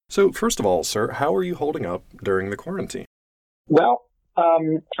So, first of all, sir, how are you holding up during the quarantine? Well,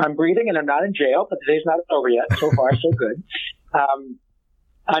 I'm breathing and I'm not in jail, but the day's not over yet. So far, so good.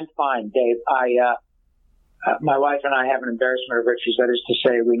 I'm fine, Dave. My wife and I have an embarrassment of riches. That is to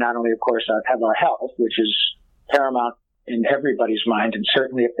say, we not only, of course, have our health, which is paramount in everybody's mind, and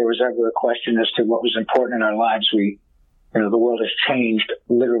certainly if there was ever a question as to what was important in our lives, the world has changed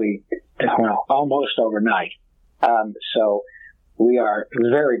literally, almost overnight. So we are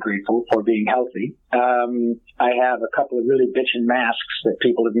very grateful for being healthy. I have a couple of really bitchin' masks that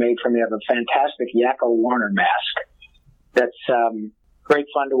people have made for me. I have a fantastic Yakko Warner mask that's great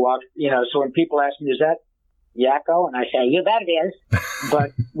fun to walk. So when people ask me, is that Yakko? And I say, you bet it is.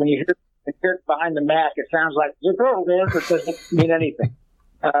 But when you hear it behind the mask, it sounds like, you bet it is. It doesn't mean anything.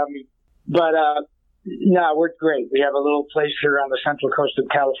 No, we're great. We have a little place here on the central coast of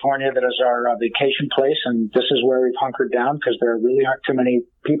California that is our vacation place, and this is where we've hunkered down because there really aren't too many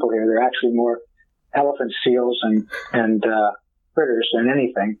people here. There are actually more elephant seals and critters than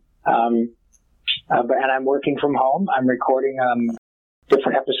anything. And I'm working from home. I'm recording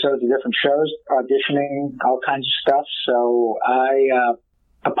different episodes of different shows, auditioning, all kinds of stuff. So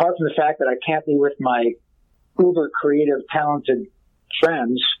apart from the fact that I can't be with my uber creative, talented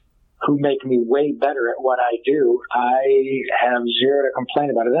friends who make me way better at what I do, I have zero to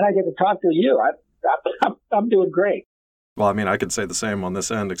complain about it. Then I get to talk to you. I'm doing great. Well, I mean, I could say the same on this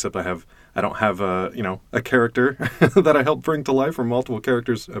end, except I don't have a character that I help bring to life, or multiple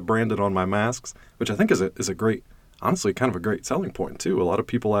characters branded on my masks, which I think is a great, honestly, kind of a great selling point too. A lot of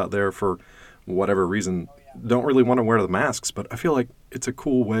people out there, for whatever reason, don't really want to wear the masks, but I feel like it's a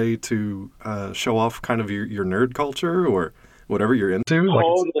cool way to show off kind of your nerd culture or whatever you're into.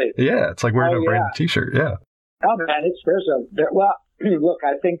 Totally. It's like wearing a branded T-shirt. Yeah. Oh man, look,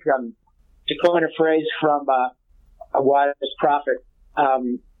 I think to coin a phrase from a wise prophet,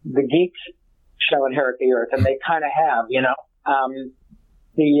 the geeks shall inherit the earth, and they kind of have.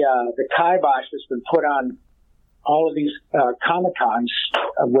 The kibosh that's been put on all of these Comic-Cons,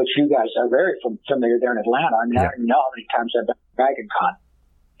 of which you guys are very familiar there in Atlanta. I mean, I don't even know how many times I've been to Dragon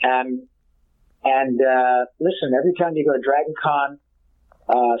Con. And listen, every time you go to Dragon Con,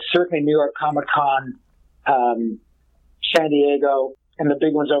 certainly New York Comic Con, San Diego, and the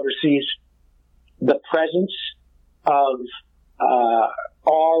big ones overseas, the presence of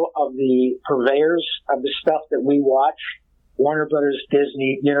all of the purveyors of the stuff that we watch, Warner Brothers,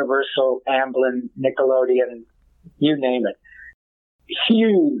 Disney, Universal, Amblin, Nickelodeon, you name it,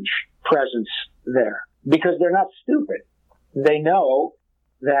 huge presence there, because they're not stupid. They know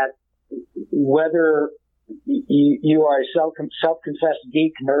that whether you are a self-confessed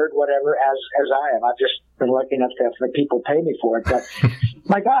geek, nerd, whatever, as I am, I've just been lucky enough to have people pay me for it. But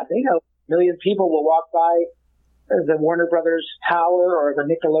my God, they know a million people will walk by the Warner Brothers tower or the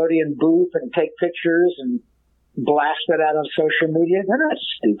Nickelodeon booth and take pictures and blast it out on social media. They're not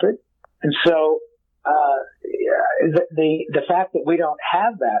stupid. And so the fact that we don't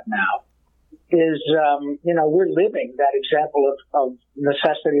have that now is, we're living that example of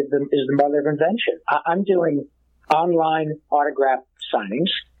necessity is the mother of invention. I'm doing online autograph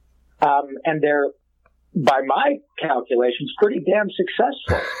signings, and they're, by my calculations, pretty damn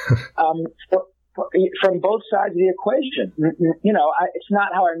successful from both sides of the equation. It's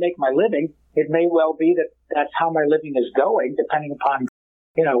not how I make my living. It may well be that that's how my living is going, depending upon,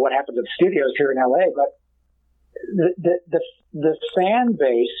 what happens at the studios here in LA. But the fan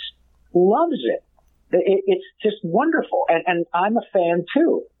base loves it. It's just wonderful. And I'm a fan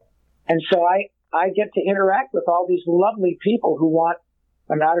too. And so I get to interact with all these lovely people who want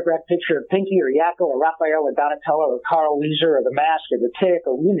an autographed picture of Pinky or Yakko or Raphael or Donatello or Carl Wheezer or The Mask or The Tick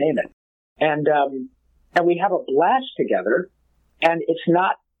or you name it. And we have a blast together. And it's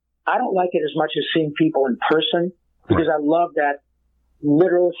not, I don't like it as much as seeing people in person, because I love that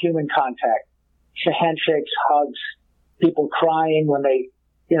literal human contact, handshakes, hugs, people crying when they,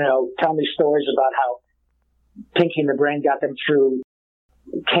 tell me stories about how Pinky and the Brain got them through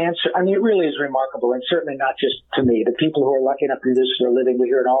cancer. I mean, it really is remarkable, and certainly not just to me. The people who are lucky enough to do this for a living, we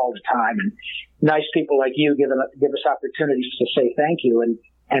hear it all the time. And nice people like you give us opportunities to say thank you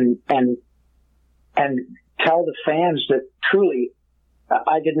and tell the fans that truly,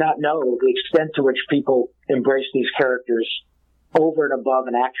 I did not know the extent to which people embrace these characters over and above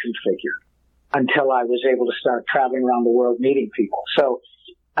an action figure until I was able to start traveling around the world meeting people. So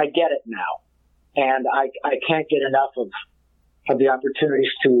I get it now. And I can't get enough of the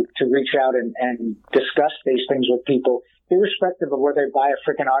opportunities to reach out and discuss these things with people, irrespective of whether they buy a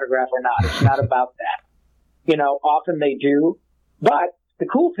freaking autograph or not. It's not about that. Often they do. But the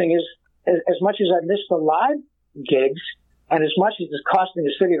cool thing is, as much as I miss the live gigs, And as much as it's costing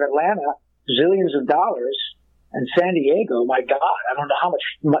the city of Atlanta zillions of dollars, and San Diego, my God, I don't know how much,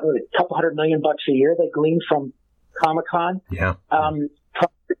 a couple $100 million a year they glean from Comic-Con. Yeah.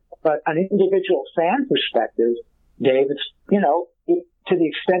 But an individual fan perspective, Dave, it's, to the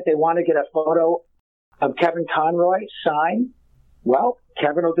extent they want to get a photo of Kevin Conroy signed, well,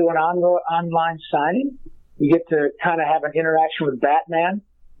 Kevin will do an online signing. You get to kind of have an interaction with Batman,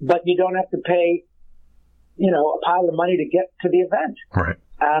 but you don't have to pay, a pile of money to get to the event. Right.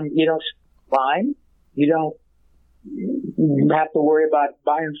 You don't line. You don't have to worry about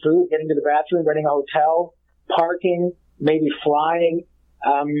buying food, getting to the bathroom, renting a hotel, parking, maybe flying.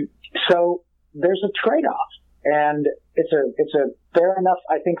 So there's a trade-off, and it's a fair enough,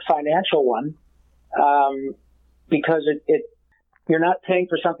 I think, financial one, because you're not paying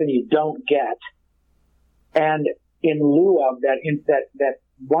for something you don't get, and in lieu of that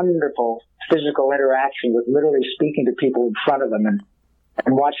wonderful physical interaction with literally speaking to people in front of them and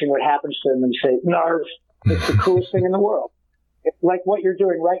watching what happens to them and say, "Narv, it's the coolest thing in the world." It's like what you're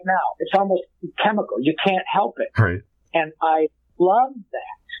doing right now. It's almost chemical. You can't help it. Right. And I love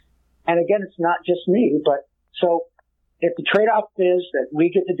that. And again, it's not just me, but so if the trade-off is that we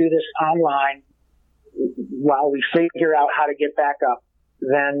get to do this online while we figure out how to get back up,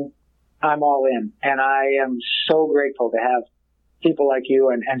 then I'm all in. And I am so grateful to have people like you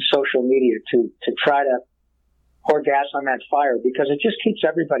and social media to try to pour gas on that fire, because it just keeps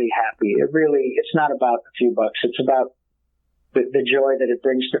everybody happy. It's not about a few bucks. It's about the joy that it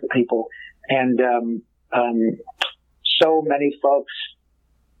brings to people. And so many folks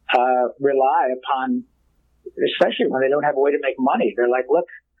rely upon, especially when they don't have a way to make money. They're like, look,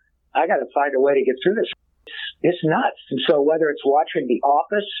 I got to find a way to get through this. It's nuts. And so whether it's watching The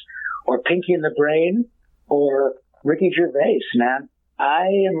Office or Pinky and the Brain or Ricky Gervais, man, I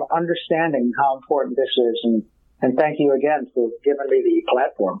am understanding how important this is. And thank you again for giving me the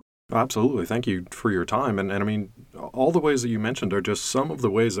platform. Absolutely. Thank you for your time. And I mean, all the ways that you mentioned are just some of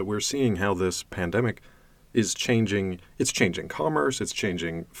the ways that we're seeing how this pandemic is changing. It's changing commerce. It's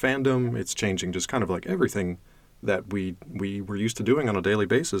changing fandom. It's changing just kind of like everything that we were used to doing on a daily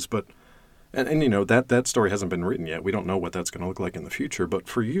basis. But, and that story hasn't been written yet. We don't know what that's going to look like in the future. But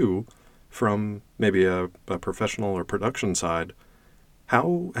for you, from maybe a professional or production side,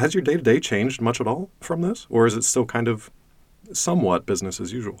 how has your day-to-day changed much at all from this? Or is it still kind of somewhat business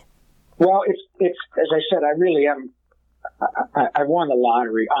as usual? Well, it's as I said, I really am. I won the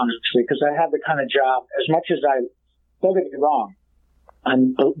lottery, honestly, because I have the kind of job, as much as don't get me wrong,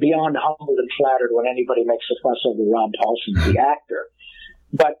 I'm beyond humbled and flattered when anybody makes a fuss over Rob Paulson, the actor.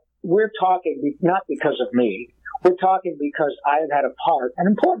 But we're talking not because of me. We're talking because I have had a part, an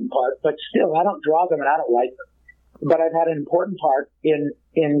important part, but still, I don't draw them and I don't like them. But I've had an important part in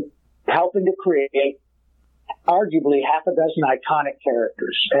helping to create arguably half a dozen iconic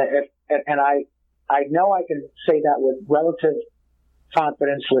characters. And I know I can say that with relative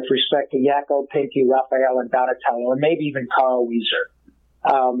confidence with respect to Yakko, Pinky, Raphael, and Donatello, and maybe even Carl Wheezer.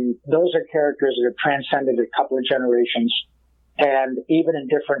 Those are characters that have transcended a couple of generations, and even in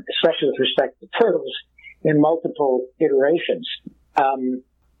different, especially with respect to Turtles, in multiple iterations.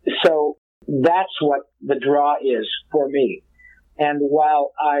 So that's what the draw is for me. And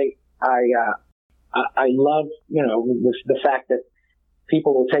while I love, the fact that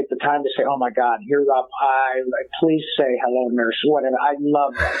people will take the time to say, "Oh my God, you're Rob. Please say hello, nurse," whatever. I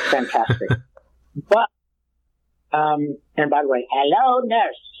love that. Fantastic. But, and by the way, hello,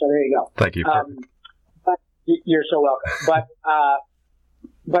 nurse. So there you go. Thank you. But you're so welcome.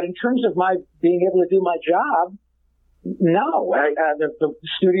 But in terms of my being able to do my job, no, the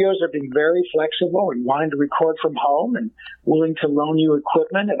studios are being very flexible and wanting to record from home and willing to loan you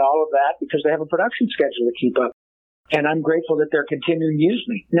equipment and all of that because they have a production schedule to keep up. And I'm grateful that they're continuing to use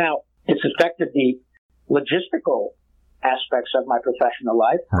me. Now, it's affected the logistical aspects of my professional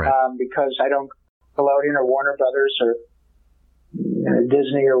life, right. Because I don't Nickelodeon or Warner Brothers or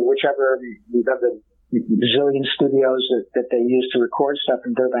Disney or whichever of the zillion studios that they use to record stuff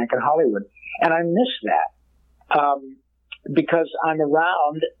in Burbank and Hollywood. And I miss that. Because I'm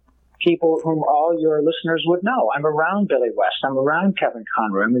around people whom all your listeners would know. I'm around Billy West. I'm around Kevin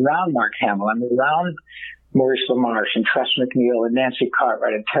Conroy. I'm around Mark Hamill. I'm around Maurice LaMarche and Tress MacNeille and Nancy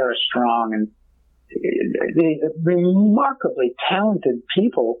Cartwright and Tara Strong and the remarkably talented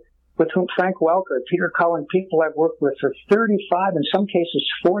people with whom Frank Welker, Peter Cullen, people I've worked with for 35, in some cases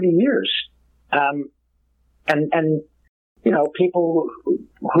 40 years. And people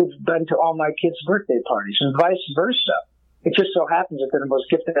who've been to all my kids' birthday parties and vice versa. It just so happens that they're the most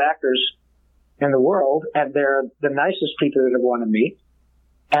gifted actors in the world, and they're the nicest people that I want to meet.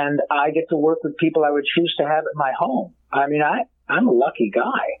 and I get to work with people I would choose to have at my home. I mean, I'm a lucky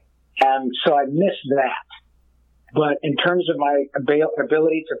guy, and so I miss that. But in terms of my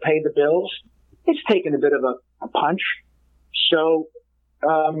ability to pay the bills, it's taken a bit of a punch. So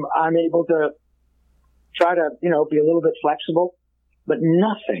I'm able to try to, be a little bit flexible, but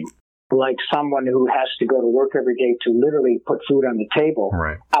nothing like someone who has to go to work every day to literally put food on the table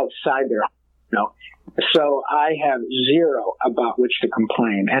outside their home. So I have zero about which to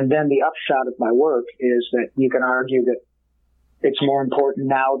complain. And then the upshot of my work is that you can argue that it's more important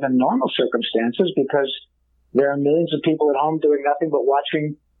now than normal circumstances, because there are millions of people at home doing nothing but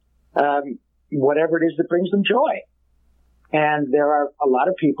watching whatever it is that brings them joy. And there are a lot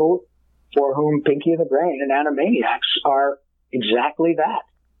of people for whom Pinky and the Brain and Animaniacs are exactly that.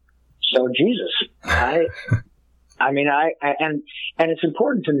 So Jesus, and it's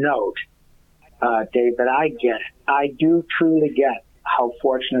important to note, Dave, that I get it. I do truly get how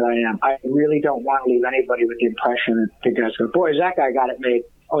fortunate I am. I really don't want to leave anybody with the impression that the guys go, boy, that guy got it made.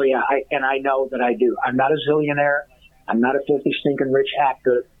 Oh yeah, and I know that I do. I'm not a zillionaire. I'm not a filthy, stinking rich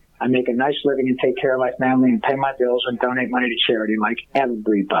actor. I make a nice living and take care of my family and pay my bills and donate money to charity like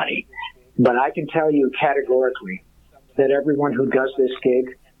everybody. But I can tell you categorically that everyone who does this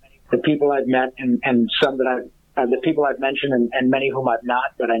gig, the people I've met and some that the people I've mentioned and many whom I've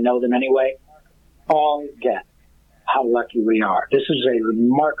not, but I know them anyway, all get how lucky we are. This is a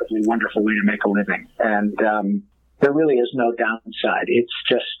remarkably wonderful way to make a living. And there really is no downside. It's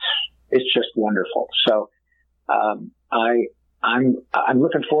just wonderful. So I'm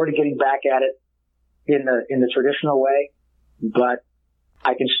looking forward to getting back at it in the traditional way, but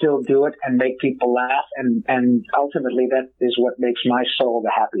I can still do it and make people laugh, and ultimately that is what makes my soul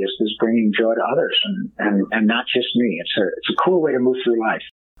the happiest, is bringing joy to others and not just me. It's a cool way to move through life.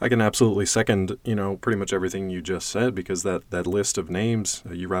 I can absolutely second, pretty much everything you just said, because that list of names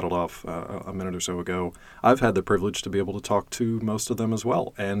you rattled off a minute or so ago, I've had the privilege to be able to talk to most of them as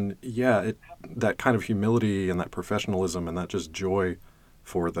well. And yeah, that kind of humility and that professionalism and that just joy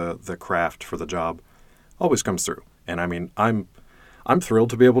for the craft, for the job, always comes through. And I mean, I'm thrilled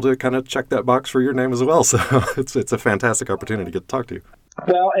to be able to kind of check that box for your name as well. So it's a fantastic opportunity to get to talk to you.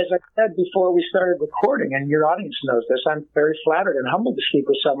 Well, as I said before we started recording, and your audience knows this, I'm very flattered and humbled to speak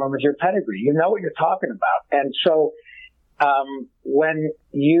with someone with your pedigree. You know what you're talking about. And so when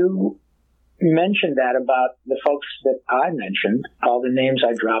you mentioned that about the folks that I mentioned, all the names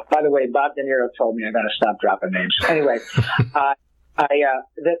I dropped, by the way, Bob De Niro told me I got to stop dropping names. Anyway,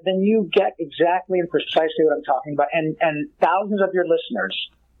 then you get exactly and precisely what I'm talking about. And thousands of your listeners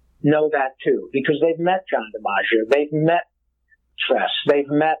know that too, because they've met John DiMaggio. They've met Tress. They've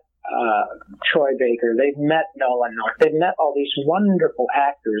met Troy Baker. They've met Nolan North. They've met all these wonderful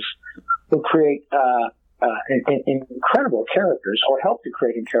actors who create incredible characters or help to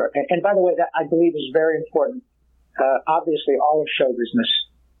create characters. And by the way, that I believe is very important. Obviously, all of show business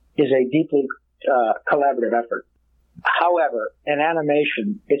is a deeply collaborative effort. However, in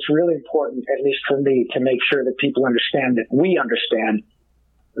animation, it's really important, at least for me, to make sure that people understand that we understand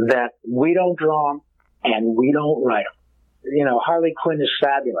that we don't draw them and we don't write them. Harley Quinn is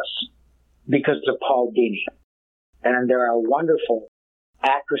fabulous because of Paul Dini. And there are wonderful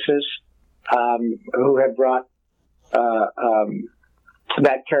actresses who have brought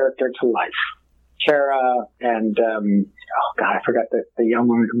that character to life. Tara and, I forgot the young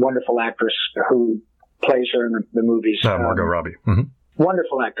woman, wonderful actress who plays her in the movies. Margot Robbie. Mm-hmm.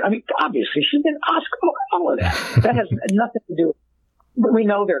 Wonderful actor. I mean, obviously, she's been Oscar, all of that. That has nothing to do with it. But we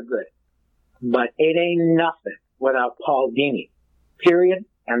know they're good. But it ain't nothing without Paul Dini, period,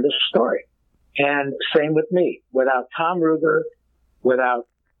 end of story. And same with me. Without Tom Ruegger, without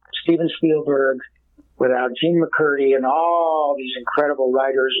Steven Spielberg, without Gene McCurdy and all these incredible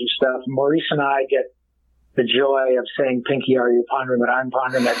writers and stuff, Maurice and I get the joy of saying, Pinky, are you pondering what I'm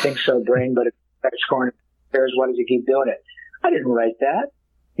pondering? I think so, brain, but it's scoring. There's why does he keep doing it? I didn't write that,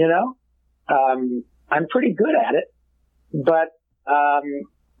 I'm pretty good at it, but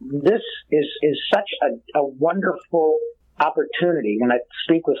this is such a wonderful opportunity when I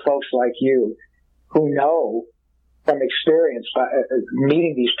speak with folks like you who know from experience by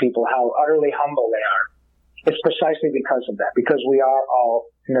meeting these people how utterly humble they are. It's precisely because of that, because we are all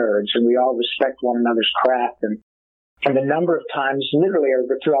nerds and we all respect one another's craft. And the number of times, literally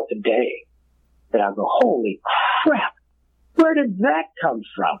throughout the day, that I go, holy crap, where did that come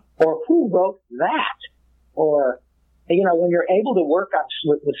from? Or who wrote that? Or, when you're able to work on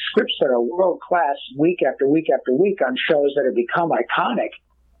with scripts that are world class week after week after week on shows that have become iconic,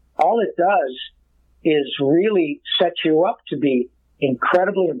 all it does is really set you up to be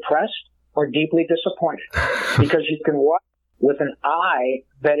incredibly impressed or deeply disappointed, because you can watch with an eye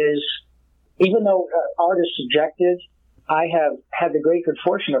that is, even though art is subjective, I have had the great good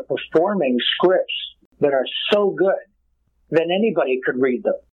fortune of performing scripts that are so good that anybody could read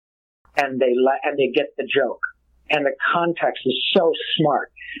them, and they get the joke, and the context is so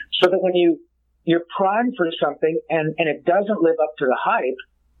smart, so that when you're primed for something and it doesn't live up to the hype,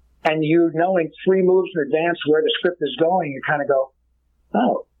 and you're knowing 3 moves in advance where the script is going, you kind of go,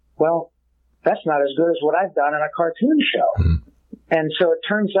 oh, well, that's not as good as what I've done in a cartoon show. Mm-hmm. And so it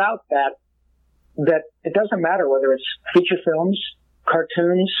turns out that it doesn't matter whether it's feature films,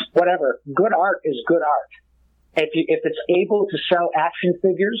 cartoons, whatever. Good art is good art. If it's able to sell action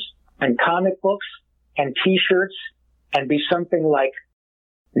figures and comic books and T-shirts and be something like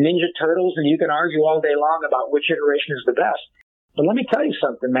Ninja Turtles, and you can argue all day long about which iteration is the best. But let me tell you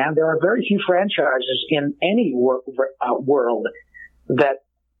something, man. There are very few franchises in any world that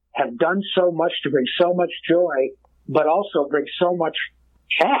have done so much to bring so much joy, but also bring so much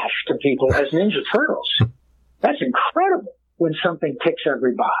cash to people as Ninja Turtles. That's incredible when something ticks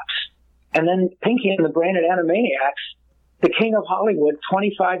every box. And then Pinky and the Brain at Animaniacs, the king of Hollywood,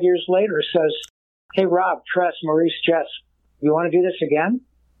 25 years later says, hey, Rob, Tress, Maurice, Jess, you want to do this again?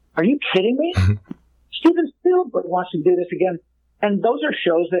 Are you kidding me? Steven Spielberg wants to do this again. And those are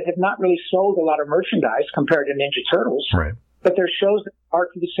shows that have not really sold a lot of merchandise compared to Ninja Turtles. Right. But they're shows that are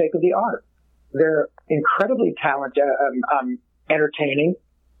for the sake of the art. They're incredibly talented, entertaining,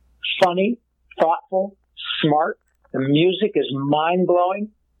 funny, thoughtful, smart. The music is mind-blowing,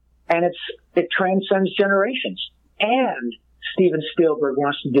 and it transcends generations. And Steven Spielberg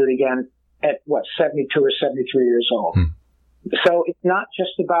wants to do it again at, 72 or 73 years old. So it's not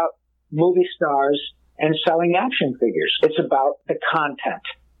just about movie stars and selling action figures. It's about the content.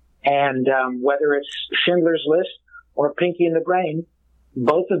 And whether it's Schindler's List or Pinky and the Brain,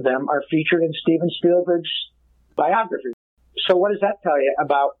 both of them are featured in Steven Spielberg's biography. So what does that tell you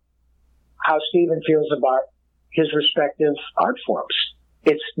about how Steven feels about his respective art forms?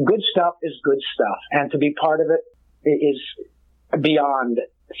 It's good stuff is good stuff. And to be part of it is beyond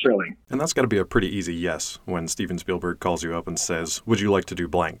thrilling. And that's got to be a pretty easy yes when Steven Spielberg calls you up and says, would you like to do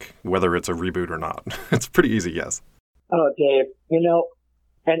blank, whether it's a reboot or not? It's a pretty easy yes. Oh, Dave,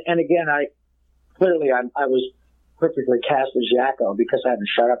 and again, I was perfectly cast as Yakko because I haven't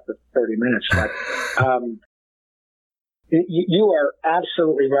shut up for 30 minutes. But you are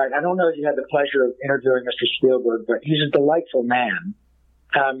absolutely right. I don't know if you had the pleasure of interviewing Mr. Spielberg, but he's a delightful man.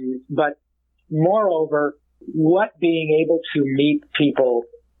 But moreover, what being able to meet people,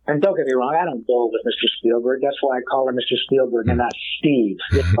 and don't get me wrong, I don't bowl with Mr. Spielberg. That's why I call him Mr. Spielberg and not Steve.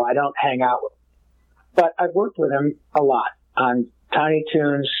 I don't hang out with him. But I've worked with him a lot on Tiny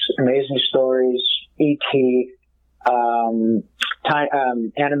Toons, Amazing Stories, E.T., Animaniacs,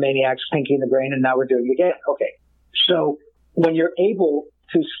 Pinky and the Brain, and now we're doing it again. Okay. So when you're able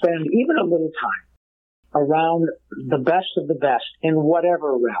to spend even a little time around the best of the best in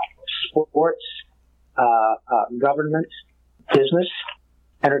whatever realm, sports, government, business,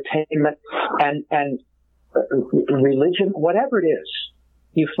 entertainment, and religion, whatever it is,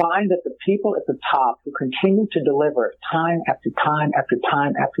 you find that the people at the top who continue to deliver time after time after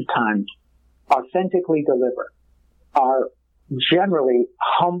time after time, authentically deliver, are generally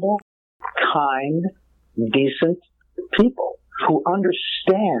humble, kind, decent people who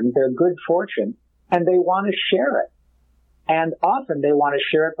understand their good fortune and they want to share it. And often they want to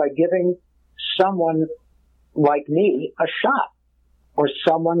share it by giving someone like me a shot, or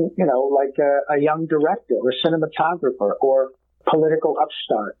someone, like a young director or cinematographer or political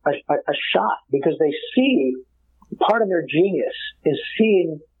upstart, a shot, because they see part of their genius is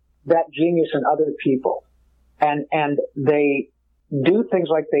seeing that genius in other people. And they do things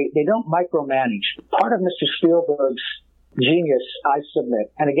like they don't micromanage. Part of Mr. Spielberg's genius, I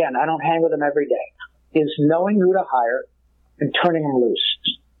submit, and again, I don't hang with him every day, is knowing who to hire and turning them loose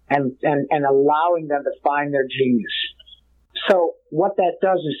and allowing them to find their genius. So what that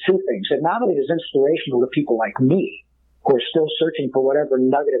does is two things. It not only is inspirational to people like me, who are still searching for whatever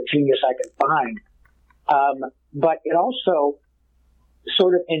nugget of genius I can find, but it also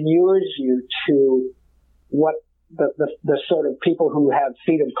sort of inures you to what the sort of people who have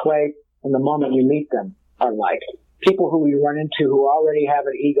feet of clay in the moment you meet them are like. People who you run into who already have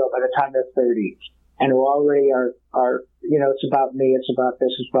an ego by the time they're 30 and who already are it's about me, it's about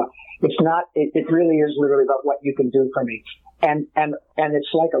this, it really is literally about what you can do for me. And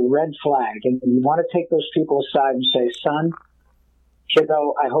it's like a red flag. And you want to take those people aside and say, son,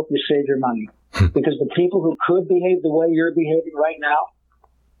 kiddo, I hope you save your money. Because the people who could behave the way you're behaving right now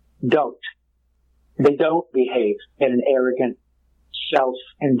don't. They don't behave in an arrogant,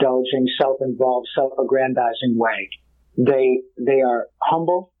 self-indulging, self-involved, self-aggrandizing way. They are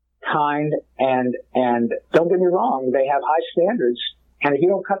humble, kind, and don't get me wrong, they have high standards. And if you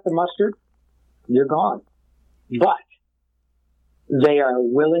don't cut the mustard, you're gone. But they are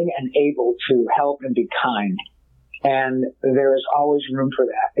willing and able to help and be kind. And there is always room for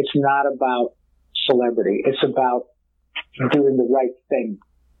that. It's not about celebrity. It's about doing the right thing.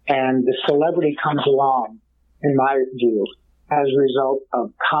 And the celebrity comes along, in my view, as a result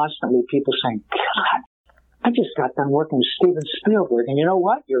of constantly people saying, God, I just got done working with Steven Spielberg. And you know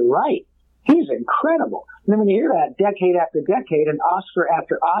what? You're right. He's incredible. And then when you hear that decade after decade and Oscar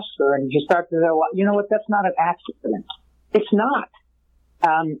after Oscar, and you start to know, well, you know what? That's not an accident. It's not.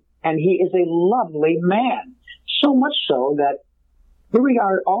 And he is a lovely man. So much so that here we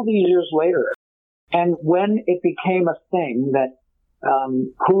are all these years later. And when it became a thing that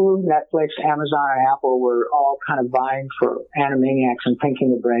Hulu, Netflix, Amazon, and Apple were all kind of vying for Animaniacs and Pinky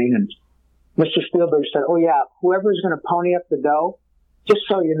and the Brain, and Mr. Spielberg said, oh yeah, whoever's going to pony up the dough, just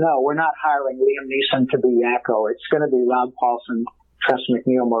so you know, we're not hiring Liam Neeson to be Yakko. It's going to be Rob Paulsen, Tress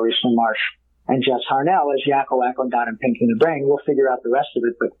MacNeille, Maurice LaMarche, and Jess Harnell as Yakko, Aqua-Dot, and Pinky and the Brain. We'll figure out the rest of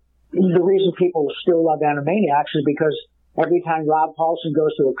it. But the reason people still love Animaniacs is because every time Rob Paulsen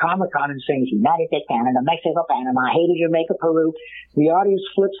goes to a Comic-Con and sings United States Canada, Mexico, Panama, hated Jamaica, Peru, the audience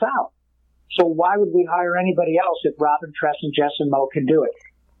flips out. So why would we hire anybody else if Rob and Tress and Jess and Mo can do it?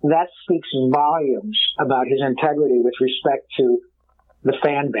 That speaks volumes about his integrity with respect to the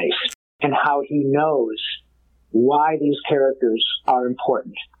fan base and how he knows why these characters are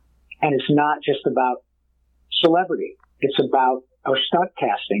important. And it's not just about celebrity. It's about our stunt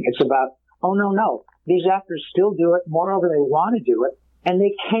casting. It's about, oh, no. These actors still do it. Moreover, they want to do it, and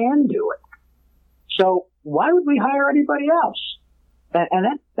they can do it. So why would we hire anybody else? And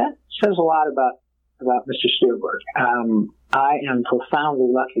that says a lot about Mr. Spielberg. I am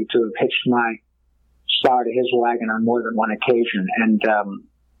profoundly lucky to have hitched my star to his wagon on more than one occasion, and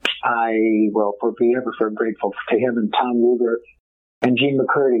I will be ever grateful to him and Tom Ruger and Gene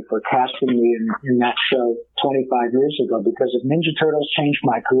McCurdy for casting me in that show 25 years ago, because if Ninja Turtles changed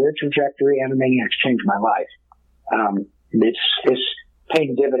my career trajectory, Animaniacs changed my life. It's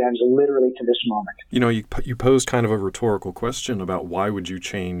paying dividends literally to this moment. You know, you posed kind of a rhetorical question about why would you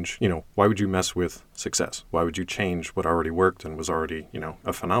change, why would you mess with success? Why would you change what already worked and was already,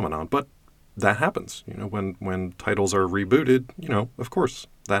 a phenomenon? But that happens, when titles are rebooted, of course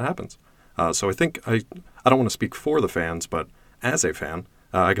that happens. So I think I don't want to speak for the fans, but as a fan,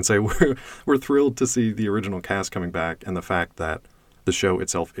 I can say we're thrilled to see the original cast coming back and the fact that the show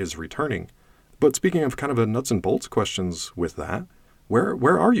itself is returning. But speaking of kind of a nuts and bolts questions with that,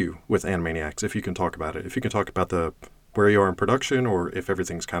 where are you with Animaniacs, if you can talk about it? If you can talk about where you are in production, or if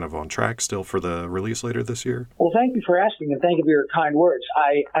everything's kind of on track still for the release later this year? Well, thank you for asking, and thank you for your kind words.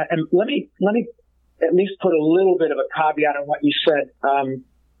 And let me at least put a little bit of a caveat on what you said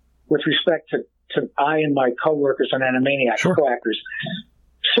with respect to I and my coworkers on Animaniacs, sure, co-actors.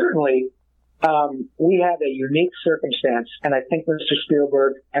 Certainly, we have a unique circumstance, and I think Mr.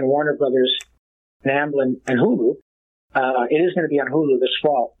 Spielberg and Warner Brothers and Amblin and Hulu, it is going to be on Hulu this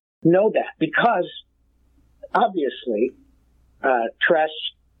fall, know that, because obviously Tress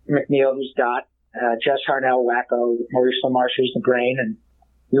MacNeille, who's Dot, Jess Harnell, Wacko, Maurice LaMarche, who's the Brain, and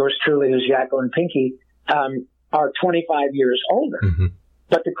yours truly, who's Yakko and Pinky, are 25 years older. Mm-hmm.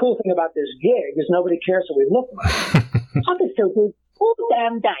 But the cool thing about this gig is nobody cares what we look like. I could still do it all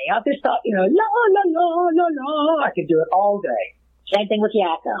damn day. I could start, la, la, la, la, la. I could do it all day. Same thing with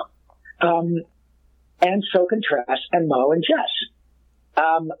Yakko. And so can Tress and Mo and Jess.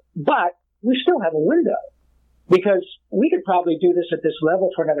 But we still have a window, because we could probably do this at this level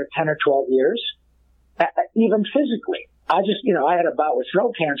for another 10 or 12 years, even physically. I had a bout with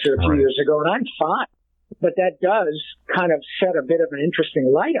throat cancer a few years ago, and I'm fine. But that does kind of shed a bit of an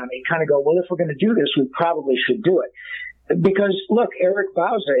interesting light on me. Kind of go, well, if we're going to do this, we probably should do it. Because, look, Eric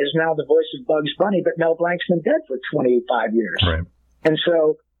Bauza is now the voice of Bugs Bunny, but Mel Blanc's been dead for 25 years. Right. And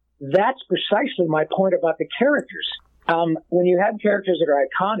so that's precisely my point about the characters. When you have characters that are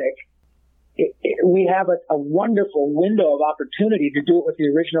iconic, we have a wonderful window of opportunity to do it with the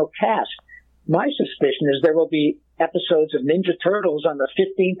original cast. My suspicion is there will be episodes of Ninja Turtles on the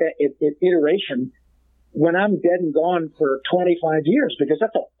 15th iteration when I'm dead and gone for 25 years, because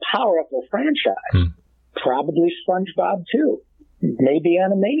that's a powerful franchise. Probably SpongeBob too. Maybe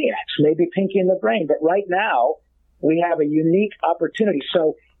Animaniacs, maybe Pinky and the Brain. But right now, we have a unique opportunity.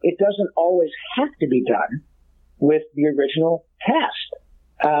 So it doesn't always have to be done with the original cast.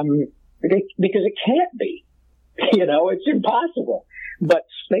 Because it can't be. It's impossible. But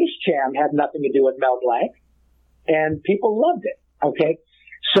Space Jam had nothing to do with Mel Blanc, and people loved it. Okay?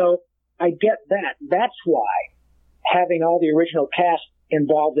 So I get that. That's why having all the original cast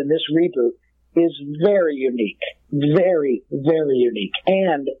involved in this reboot is very unique. Very, very unique.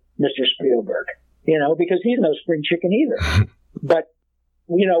 And Mr. Spielberg, because he's no spring chicken either. But,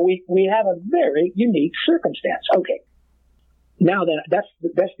 we have a very unique circumstance. Okay. Now then, that's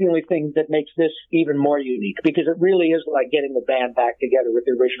the only thing that makes this even more unique, because it really is like getting the band back together with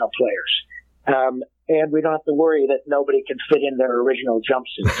the original players. And we don't have to worry that nobody can fit in their original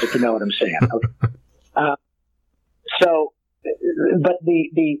jumpsuits, if you know what I'm saying. Okay. But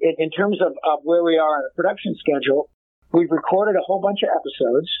in terms of where we are on the production schedule, we've recorded a whole bunch of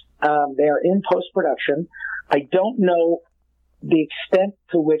episodes. They are in post-production. I don't know the extent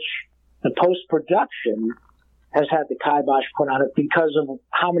to which the post-production has had the kibosh put on it because of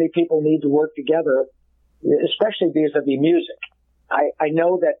how many people need to work together, especially vis-a-vis music. I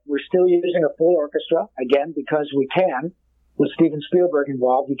know that we're still using a full orchestra, again, because we can. With Steven Spielberg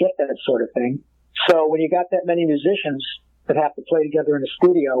involved, you get that sort of thing. So when you got that many musicians that have to play together in a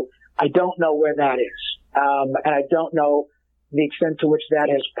studio, I don't know where that is. And I don't know the extent to which that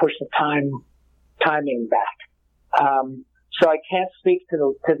has pushed the timing back. So I can't speak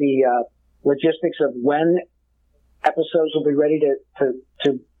to the logistics of when episodes will be ready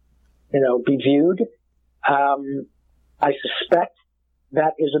to be viewed. I suspect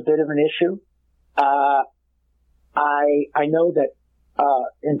that is a bit of an issue. I know that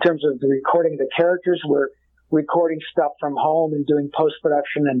in terms of the recording of the characters, we're recording stuff from home and doing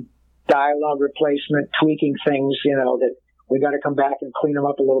post-production and dialogue replacement, tweaking things, that we got to come back and clean them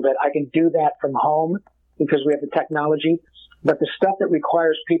up a little bit. I can do that from home because we have the technology, but the stuff that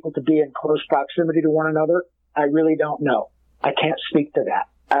requires people to be in close proximity to one another, I really don't know. I can't speak to that.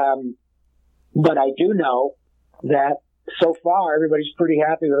 But I do know that so far everybody's pretty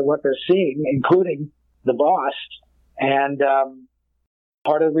happy with what they're seeing, including the boss. And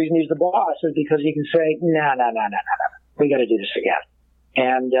part of the reason he's the boss is because he can say, no, we got to do this again.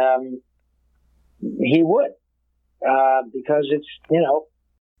 And he would, because it's,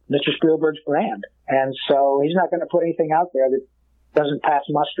 Mr. Spielberg's brand. And so he's not going to put anything out there that doesn't pass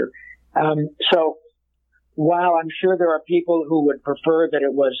muster. So while I'm sure there are people who would prefer that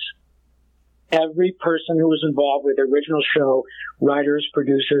it was every person who was involved with the original show, writers,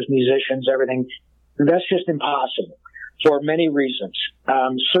 producers, musicians, everything, that's just impossible for many reasons.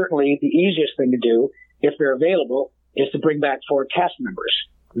 Certainly the easiest thing to do, if they're available, is to bring back 4 cast members.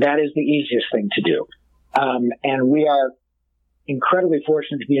 That is the easiest thing to do. And we are incredibly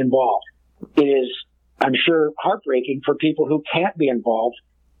fortunate to be involved. It is, I'm sure, heartbreaking for people who can't be involved,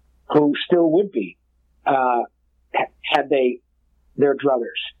 who still would be, had their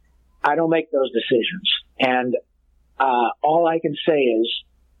druthers. I don't make those decisions. And all I can say is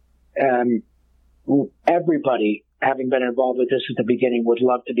everybody, having been involved with this at the beginning, would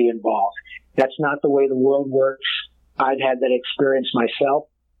love to be involved. That's not the way the world works. I've had that experience myself.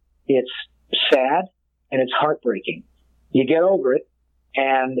 It's sad and it's heartbreaking. You get over it,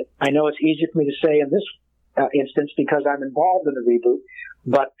 and I know it's easier for me to say in this instance because I'm involved in the reboot,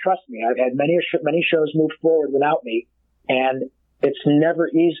 but trust me, I've had many shows move forward without me, and it's never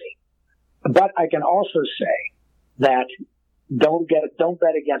easy. But I can also say that don't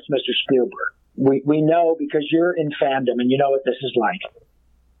bet against Mr. Spielberg. We know, because you're in fandom and you know what this is like.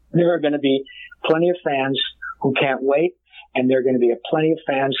 There are going to be plenty of fans who can't wait, and there are going to be plenty of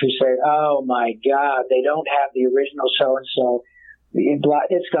fans who say, oh my God, they don't have the original so-and-so.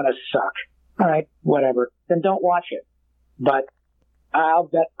 It's going to suck. All right, whatever. Then don't watch it. But I'll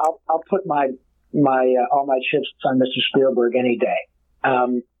put my all my chips on Mr. Spielberg any day.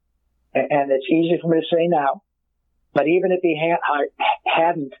 And it's easy for me to say now, but even if he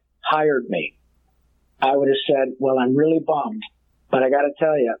hadn't hired me, I would have said, well, I'm really bummed, but I got to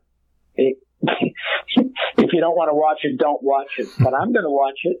tell you, if you don't want to watch it, don't watch it. But I'm going to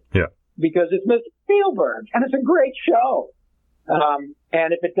watch it because it's Mr. Spielberg, and it's a great show.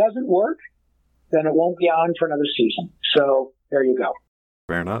 And if it doesn't work, then it won't be on for another season. So there you go.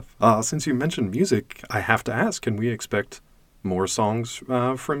 Fair enough. Since you mentioned music, I have to ask, can we expect more songs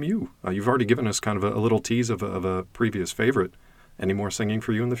from you? You've already given us kind of a little tease of a previous favorite. Any more singing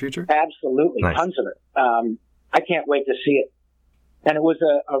for you in the future? Absolutely. Nice. Tons of it. I can't wait to see it. And it was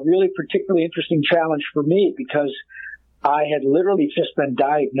a really particularly interesting challenge for me because I had literally just been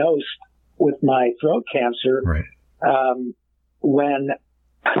diagnosed with my throat cancer when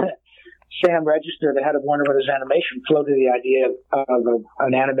Sam Register, the head of Warner Brothers Animation, floated the idea of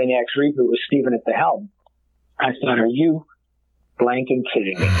an Animaniacs reboot with Steven at the helm. I thought, are you blanking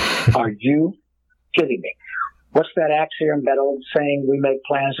kidding me? Are you kidding me? What's that axiom, that old saying, we make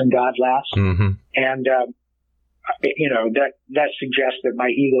plans and God laughs? Mm-hmm. And, that suggests that my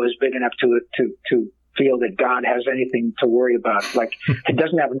ego is big enough to feel that God has anything to worry about. Like, he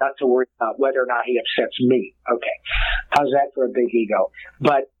doesn't have enough to worry about whether or not he upsets me. Okay. How's that for a big ego?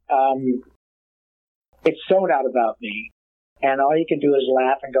 But it's so not about me. And all you can do is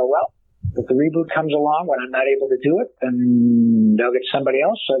laugh and go, well, if the reboot comes along when I'm not able to do it, then they'll get somebody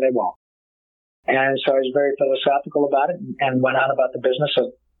else or they won't. And so I was very philosophical about it and went on about the business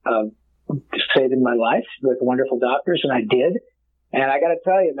of saving my life with wonderful doctors, and I did. And I got to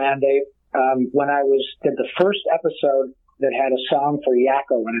tell you, man, Dave, when I did the first episode that had a song for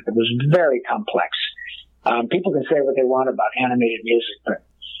Yakko in it that was very complex. People can say what they want about animated music, but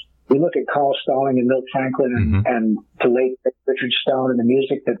we look at Carl Stalling and Milt Franklin and the late Richard Stone and the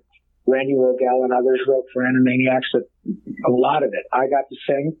music that Randy Rogel and others wrote for Animaniacs, that a lot of it I got to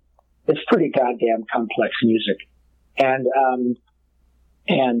sing. It's pretty goddamn complex music. And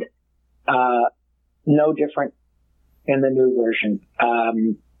no different in the new version.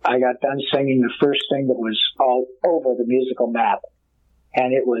 I got done singing the first thing that was all over the musical map.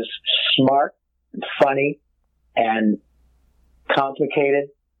 And it was smart and funny and complicated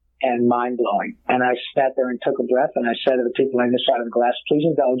and mind-blowing. And I sat there and took a breath, and I said to the people on this side of the glass, please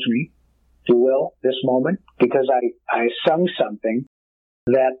indulge me, if you will, this moment, because I sung something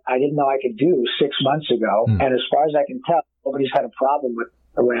that I didn't know I could do 6 months ago. And as far as I can tell, nobody's had a problem with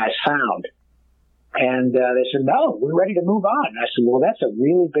the way I sound. And they said, no, we're ready to move on. And I said, well, that's a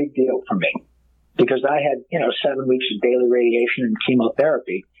really big deal for me, because I had, 7 weeks of daily radiation and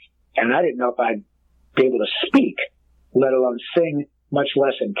chemotherapy, and I didn't know if I'd be able to speak, let alone sing, much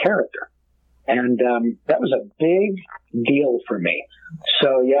less in character. And that was a big deal for me.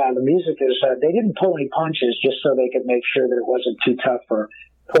 So, yeah, the music is, they didn't pull any punches just so they could make sure that it wasn't too tough for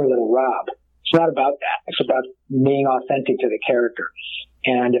poor little Rob. It's not about that. It's about being authentic to the character.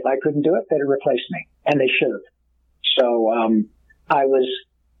 And if I couldn't do it, they'd have replaced me. And they should have. So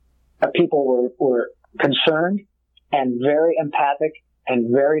people were concerned and very empathic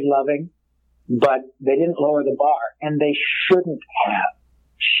and very loving, but they didn't lower the bar. And they shouldn't have.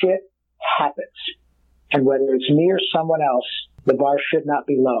 Shit happens. And whether it's me or someone else, the bar should not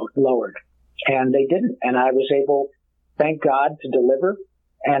be lowered. And they didn't. And I was able, thank God, to deliver.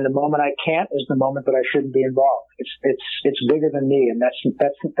 And the moment I can't is the moment that I shouldn't be involved. It's bigger than me, and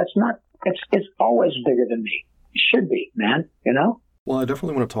that's not. It's always bigger than me. It should be, man. Well, I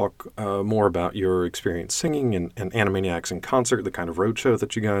definitely want to talk more about your experience singing and Animaniacs in concert, the kind of roadshow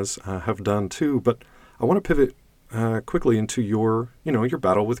that you guys have done too. But I want to pivot quickly into your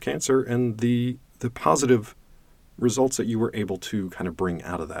battle with cancer and the positive results that you were able to kind of bring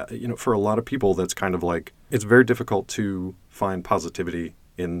out of that. For a lot of people, that's kind of like, it's very difficult to find positivity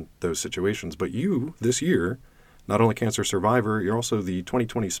in those situations. But you, this year, not only cancer survivor, you're also the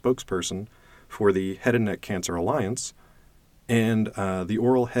 2020 spokesperson for the Head and Neck Cancer Alliance and the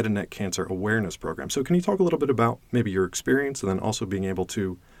Oral Head and Neck Cancer Awareness Program. So can you talk a little bit about maybe your experience and then also being able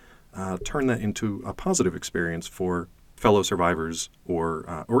to turn that into a positive experience for fellow survivors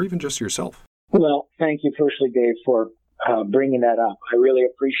or even just yourself? Well, thank you, firstly, Dave, for bringing that up. I really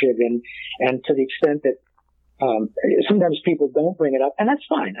appreciate it, and to the extent that sometimes people don't bring it up, and that's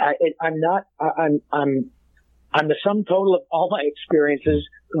fine. I'm the sum total of all my experiences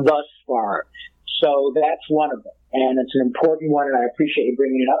thus far, so that's one of them, and it's an important one, and I appreciate you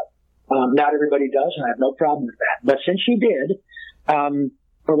bringing it up. Not everybody does, and I have no problem with that. But since you did,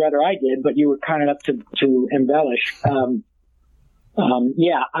 or rather I did, but you were kind enough to embellish.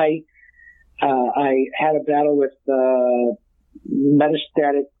 I had a battle with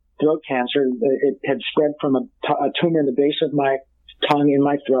metastatic throat cancer. It had spread from a tumor in the base of my tongue in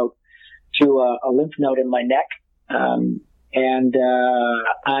my throat to a lymph node in my neck. And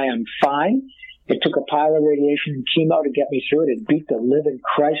I am fine. It took a pile of radiation and chemo to get me through it. It beat the living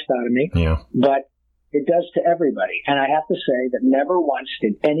Christ out of me. Yeah. But it does to everybody. And I have to say that never once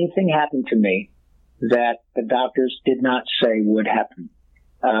did anything happen to me that the doctors did not say would happen.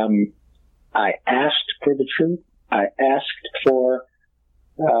 I asked for the truth. I asked for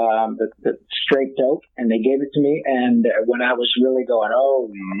the straight dope, and they gave it to me. And when I was really going, oh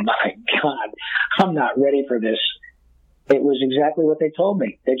my God, I'm not ready for this, it was exactly what they told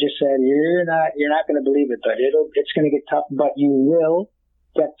me. They just said, you're not going to believe it, but it's going to get tough, but you will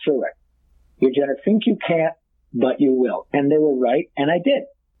get through it. You're going to think you can't, but you will. And they were right, and I did.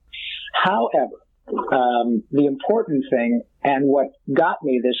 However, the important thing, and what got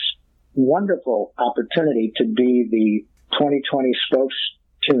me this wonderful opportunity to be the 2020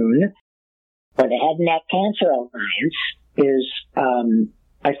 spokestune for the Head and Neck Cancer Alliance is,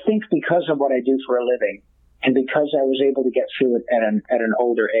 I think because of what I do for a living, and because I was able to get through it at an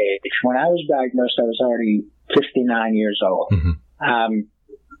older age. When I was diagnosed, I was already 59 years old. Mm-hmm.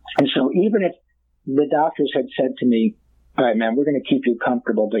 And so even if the doctors had said to me, all right, man, we're going to keep you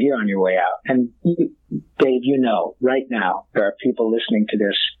comfortable, but you're on your way out. And Dave, you know, right now, there are people listening to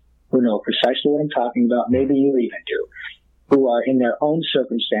this who know precisely what I'm talking about. Maybe you even do, who are in their own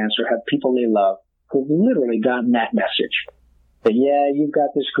circumstance or have people they love who've literally gotten that message that, yeah, you've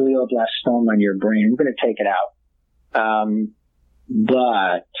got this glioblastoma on your brain. We're going to take it out.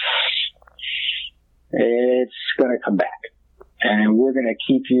 But it's going to come back. And we're going to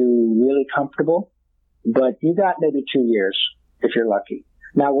keep you really comfortable. But you got maybe 2 years if you're lucky.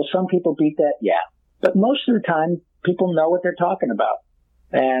 Now, will some people beat that? Yeah. But most of the time, people know what they're talking about.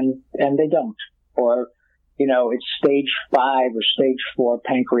 And they don't. Or, you know, it's stage 5 or stage 4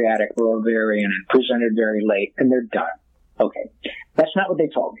 pancreatic or ovarian and presented very late, and they're done. Okay. That's not what they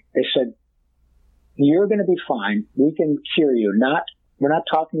told me. They said, you're going to be fine. We can cure you. We're not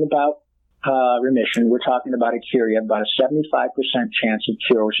talking about remission. We're talking about a cure. You have about a 75% chance of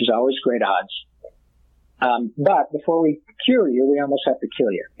cure, which is always great odds. But before we cure you, we almost have to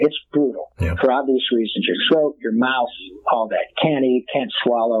kill you. It's brutal for obvious reasons. Your throat, your mouth, all that. Can't eat, can't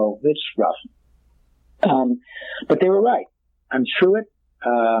swallow. It's rough. But they were right. I'm through it.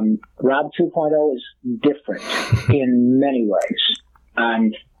 Rob 2.0 is different in many ways.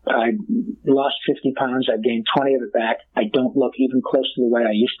 I lost 50 pounds. I've gained 20 of it back. I don't look even close to the way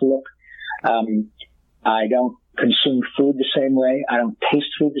I used to look. I don't consume food the same way. I don't taste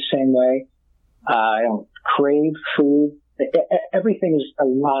food the same way. I don't crave food. Everything is, a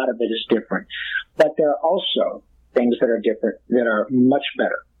lot of it is different. But there are also things that are different that are much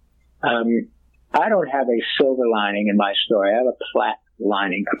better. I don't have a silver lining in my story. I have a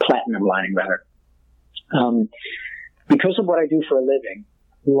platinum lining rather. Because of what I do for a living,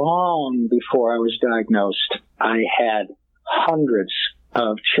 long before I was diagnosed, I had hundreds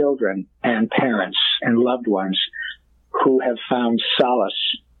of children and parents and loved ones who have found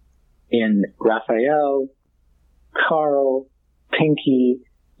solace in Raphael, Carl, Pinky,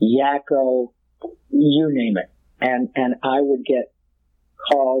 Yakko, you name it. And I would get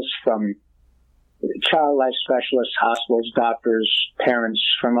calls from child life specialists, hospitals, doctors, parents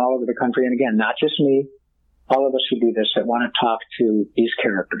from all over the country. And again, not just me, all of us who do this that want to talk to these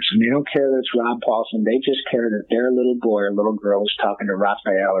characters. And they don't care that it's Rob Paulsen. They just care that their little boy or little girl is talking to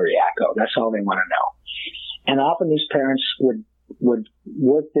Raphael or Yakko. That's all they want to know. And often these parents would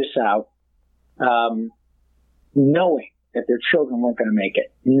work this out, knowing that their children weren't going to make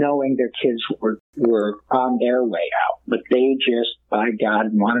it, knowing their kids were on their way out. But they just, by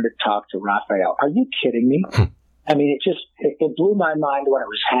God, wanted to talk to Raphael. Are you kidding me? I mean, it blew my mind when it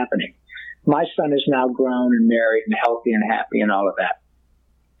was happening. My son is now grown and married and healthy and happy and all of that.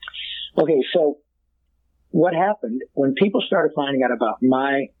 Okay, so what happened when people started finding out about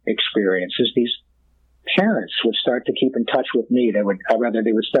my experiences, these parents would start to keep in touch with me. They would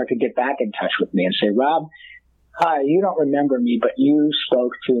start to get back in touch with me and say, Rob, hi, you don't remember me, but you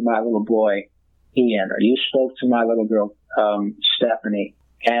spoke to my little boy, Ian, or you spoke to my little girl, Stephanie,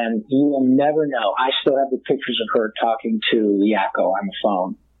 and you will never know. I still have the pictures of her talking to Yakko on the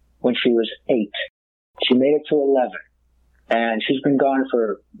phone when she was 8. She made it to 11, and she's been gone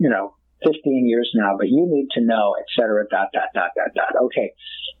for, 15 years now, but you need to know, et cetera, ... Okay.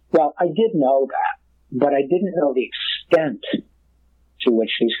 Well, I did know that, but I didn't know the extent to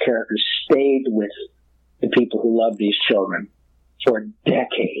which these characters stayed with the people who love these children for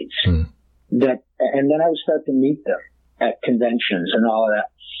decades. And then I would start to meet them at conventions and all of that.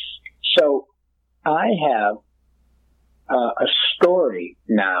 So I have a story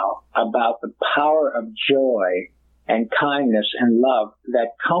now about the power of joy and kindness and love that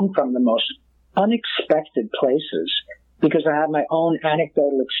come from the most unexpected places, because I have my own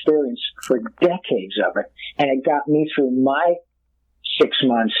anecdotal experience for decades of it, and it got me through my 6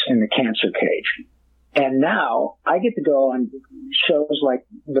 months in the cancer cage. And now I get to go on shows like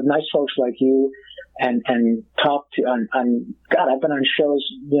the nice folks like you and talk to, God, I've been on shows,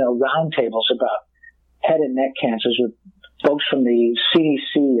 roundtables about head and neck cancers with folks from the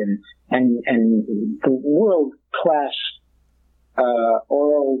CDC and the world class,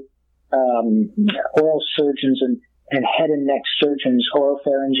 oral surgeons and head and neck surgeons,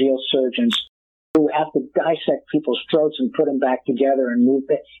 oropharyngeal surgeons who have to dissect people's throats and put them back together and move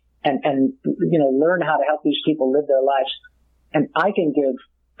it. And learn how to help these people live their lives. And I can give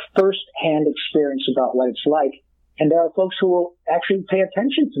first-hand experience about what it's like. And there are folks who will actually pay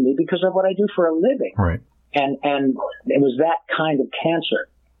attention to me because of what I do for a living. Right. And it was that kind of cancer.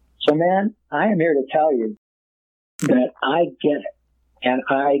 So, man, I am here to tell you that I get it. And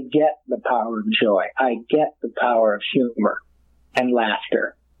I get the power of joy. I get the power of humor and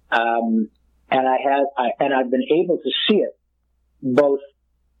laughter. And I've been able to see it both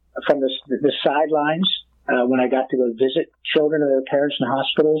from the sidelines when I got to go visit children or their parents in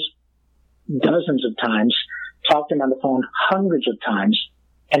hospitals dozens of times, talked to them on the phone hundreds of times,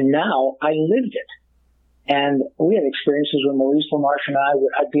 and now I lived it. And we had experiences when Maurice LaMarche and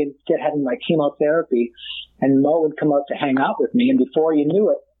I'd be having my chemotherapy, and Mo would come out to hang out with me, and before you knew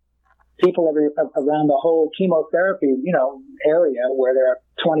it, people around the whole chemotherapy, area where there are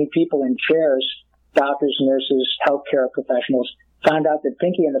 20 people in chairs, doctors, nurses, healthcare professionals, found out that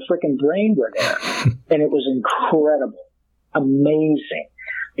Pinky and the frickin' brain were there. And it was incredible. Amazing.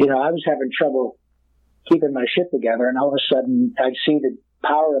 I was having trouble keeping my shit together, and all of a sudden I'd see the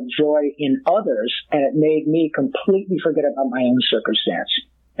power of joy in others, and it made me completely forget about my own circumstance.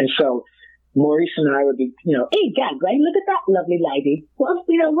 And so Maurice and I would be, hey, God, Gray, look at that lovely lady. Well,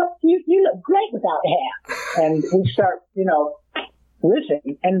 you look great without hair. And we'd start,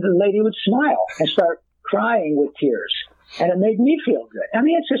 listening, and the lady would smile and start crying with tears. And it made me feel good. I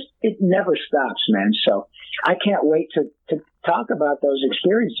mean, it never stops, man. So I can't wait to talk about those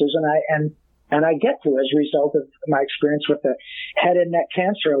experiences. And I get to as a result of my experience with the Head and Neck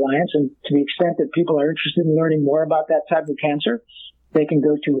Cancer Alliance. And to the extent that people are interested in learning more about that type of cancer, they can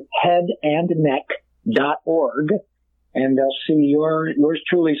go to headandneck.org, and they'll see yours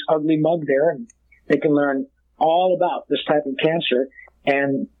truly's ugly mug there, and they can learn all about this type of cancer.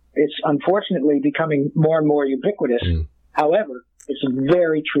 And it's unfortunately becoming more and more ubiquitous. However, it's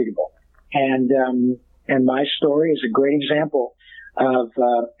very treatable. And my story is a great example of,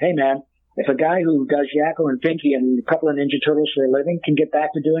 hey man, if a guy who does Yakko and Pinky and a couple of Ninja Turtles for a living can get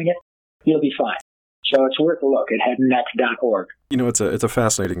back to doing it, you'll be fine. So it's worth a look at headandneck.org. It's a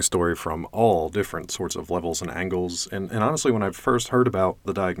fascinating story from all different sorts of levels and angles. And honestly, when I first heard about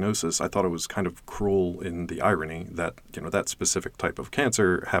the diagnosis, I thought it was kind of cruel in the irony that, that specific type of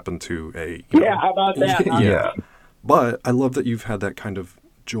cancer happened to a... Yeah, how about that? Yeah. But I love that you've had that kind of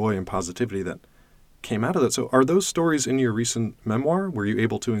joy and positivity that came out of that. So are those stories in your recent memoir? Were you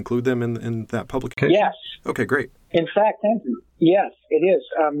able to include them in that publication? Yes. Okay, great. In fact, thank you. Yes, it is.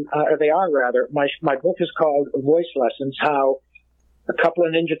 Or they are, rather. My book is called Voice Lessons, How a Couple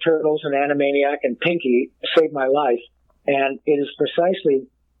of Ninja Turtles, an Animaniac, and Pinky saved my life. And it is precisely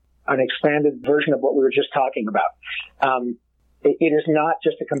an expanded version of what we were just talking about. It is not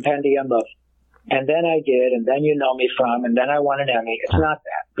just a compendium of, and then I did, and then you know me from, and then I won an Emmy. It's not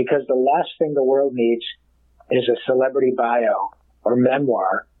that, because the last thing the world needs is a celebrity bio or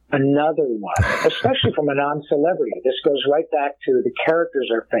memoir, another one, especially from a non-celebrity. This goes right back to the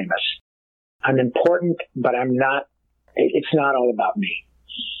characters are famous. I'm important, but I'm not, it's not all about me.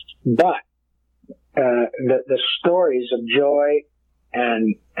 But the stories of joy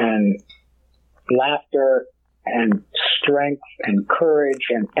and laughter and strength and courage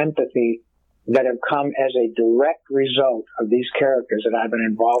and empathy that have come as a direct result of these characters that I've been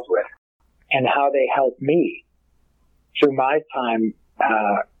involved with, and how they help me through my time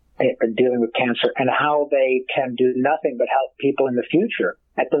dealing with cancer, and how they can do nothing but help people in the future.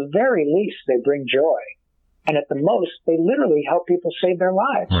 At the very least, they bring joy. And at the most, they literally help people save their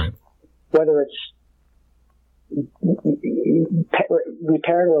lives. Right. Whether it's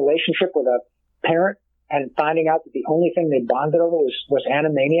repairing a relationship with a parent and finding out that the only thing they bonded over was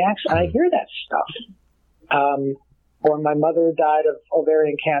Animaniacs. And I hear that stuff. Or my mother died of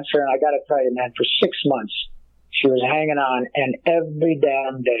ovarian cancer, and I got to tell you, man, for 6 months, she was hanging on, and every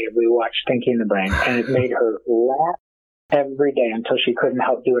damn day we watched Pinky and the Brain, and it made her laugh every day until she couldn't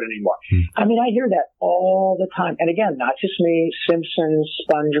help do it anymore. I mean, I hear that all the time. And again, not just me, Simpsons,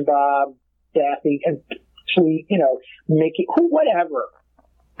 SpongeBob, Daffy, and Mickey, whatever.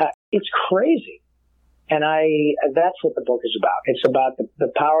 It's crazy. And that's what the book is about. It's about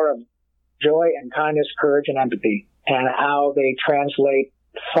the power of joy and kindness, courage and empathy, and how they translate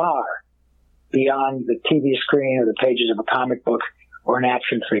far beyond the TV screen or the pages of a comic book or an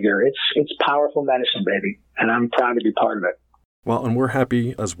action figure. It's powerful medicine, baby, and I'm proud to be part of it. Well, and we're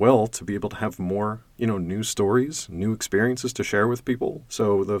happy as well to be able to have more, new stories, new experiences to share with people.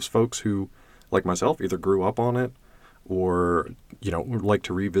 So those folks who, like myself, either grew up on it or, would like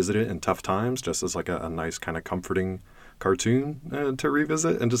to revisit it in tough times, just as like a nice kind of comforting cartoon to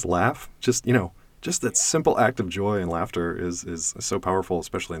revisit and just laugh. Just that simple act of joy and laughter is so powerful,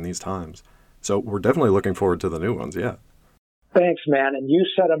 especially in these times. So we're definitely looking forward to the new ones, yeah. Thanks, man. And you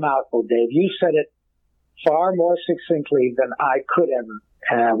said a mouthful, Dave. You said it far more succinctly than I could ever.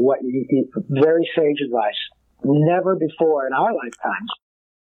 Very sage advice. Never before in our lifetimes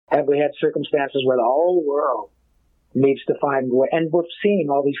have we had circumstances where the whole world needs to find way. And we're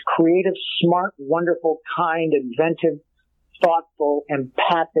seeing all these creative, smart, wonderful, kind, inventive, thoughtful,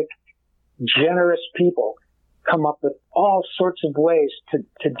 empathic, generous people come up with all sorts of ways to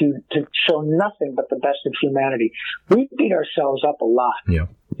show nothing but the best of humanity. We beat ourselves up a lot. Yeah.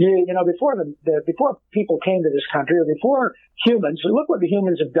 You know, before before people came to this country, or before humans, look what the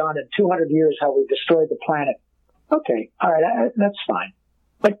humans have done in 200 years, how we've destroyed the planet. Okay, all right, that's fine.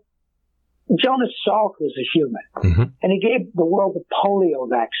 But Jonas Salk was a human, and he gave the world the polio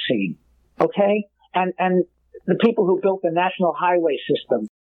vaccine. Okay, and the people who built the national highway system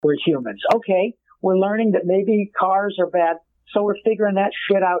were humans. Okay, we're learning that maybe cars are bad, so we're figuring that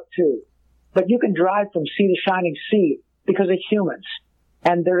shit out too. But you can drive from sea to shining sea because of humans.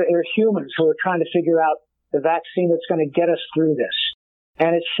 And there are humans who are trying to figure out the vaccine that's going to get us through this.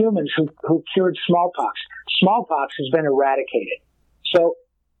 And it's humans who cured smallpox. Smallpox has been eradicated. So,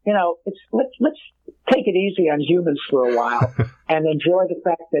 you know, let's take it easy on humans for a while and enjoy the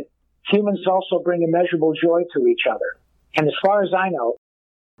fact that humans also bring immeasurable joy to each other. And as far as I know,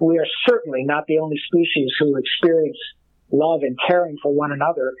 we are certainly not the only species who experience love and caring for one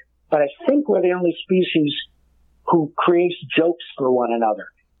another, but I think we're the only species who creates jokes for one another.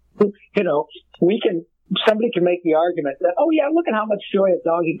 You know, somebody can make the argument that, oh yeah, look at how much joy a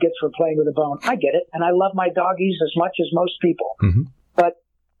doggy gets for playing with a bone. I get it, and I love my doggies as much as most people. But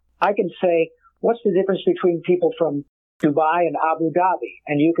I can say, what's the difference between people from Dubai and Abu Dhabi?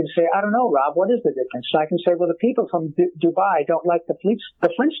 And you can say, I don't know, Rob, what is the difference? And I can say, well, the people from Dubai don't like the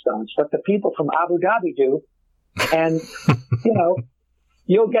Flintstones, but the people from Abu Dhabi do. And, you know,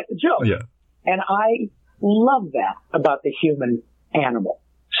 you'll get the joke. Yeah. And I love that about the human animal.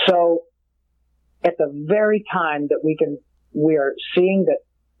 So at the very time that we are seeing that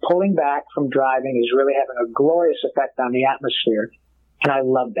pulling back from driving is really having a glorious effect on the atmosphere. And I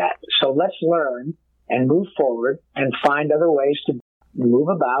love that. So let's learn and move forward and find other ways to move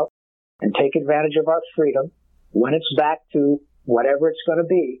about and take advantage of our freedom when it's back to whatever it's going to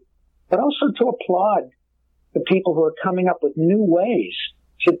be, but also to applaud the people who are coming up with new ways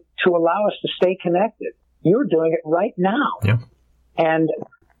to allow us to stay connected. You're doing it right now. Yeah. And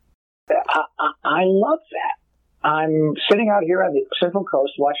I love that. I'm sitting out here on the Central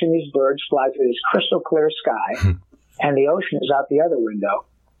Coast watching these birds fly through this crystal clear sky, and the ocean is out the other window.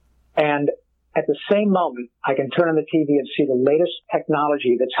 And at the same moment, I can turn on the TV and see the latest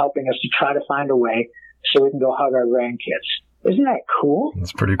technology that's helping us to try to find a way so we can go hug our grandkids. Isn't that cool?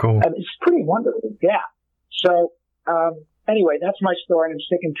 That's pretty cool. It's pretty wonderful, yeah. So, anyway, that's my story, and I'm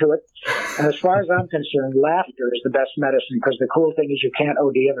sticking to it. And as far as I'm concerned, laughter is the best medicine, because the cool thing is you can't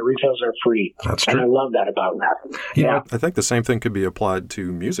OD and the refills are free. That's true. And I love that about laughter. Yeah. I think the same thing could be applied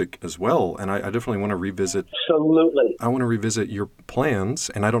to music as well. And I definitely want to revisit. Absolutely. I want to revisit your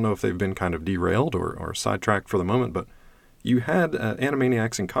plans, and I don't know if they've been kind of derailed or sidetracked for the moment, but you had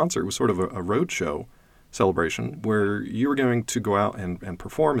Animaniacs in Concert was sort of a road show celebration where you were going to go out and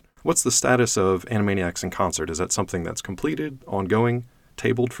perform. What's the status of Animaniacs in Concert? Is that something that's completed, ongoing,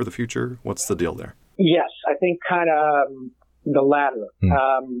 tabled for the future? What's the deal there? Yes, I think kind of the latter.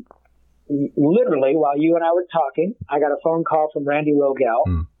 Literally, while you and I were talking, I got a phone call from Randy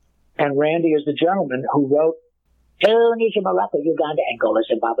Rogel, and Randy is the gentleman who wrote Niger, Morocco, Uganda, Angola,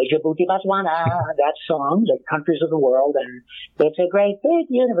 Zimbabwe, Djibouti, Botswana, that song, the countries of the world, and it's a great big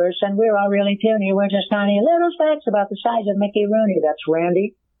universe, and we're all really puny. We're just tiny little specks about the size of Mickey Rooney. That's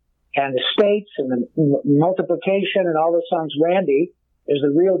Randy. And the states and the multiplication and all those songs. Randy is the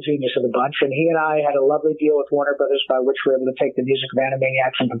real genius of the bunch, and he and I had a lovely deal with Warner Brothers by which we were able to take the music of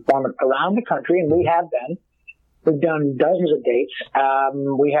Animaniacs and perform it around the country, and we have been. We've done dozens of dates.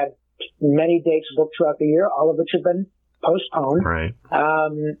 We had many dates booked throughout the year, all of which have been postponed. Right.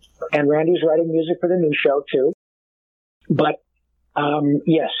 And Randy's writing music for the new show, too. But,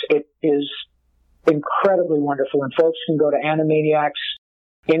 yes, it is incredibly wonderful, and folks can go to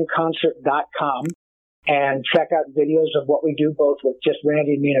animaniacsinconcert.com and check out videos of what we do, both with just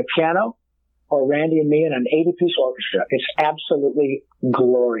Randy and me in a piano, or Randy and me in an 80-piece orchestra. It's absolutely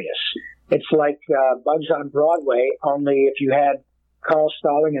glorious. It's like Bugs on Broadway, only if you had Carl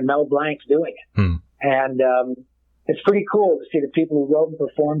Stalling and Mel Blanc doing it. And it's pretty cool to see the people who wrote and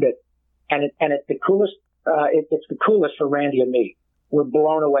performed it. And it's the coolest. It's the coolest for Randy and me. We're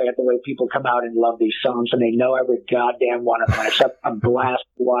blown away at the way people come out and love these songs, and they know every goddamn one of them. It's a blast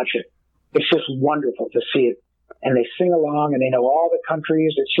to watch it. It's just wonderful to see it. And they sing along, and they know all the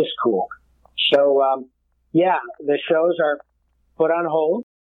countries. It's just cool. So, yeah, the shows are put on hold,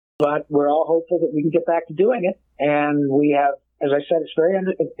 but we're all hopeful that we can get back to doing it. And we have, as I said,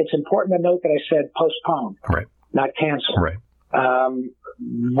 it's important to note that I said postponed, right, not canceled. Right.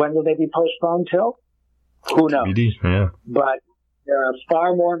 When will they be postponed till? Who knows? Yeah. But there are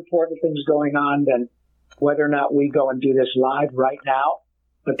far more important things going on than whether or not we go and do this live right now.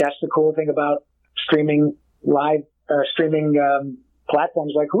 But that's the cool thing about streaming live streaming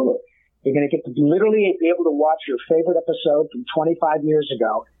platforms like Hulu. You're going to get to literally be able to watch your favorite episode from 25 years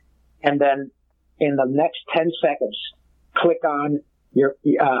ago, and then in the next 10 seconds, click on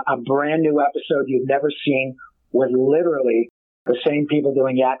a brand new episode you've never seen with literally the same people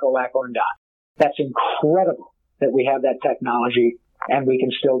doing Yakko, Wacko, and Dot. That's incredible that we have that technology and we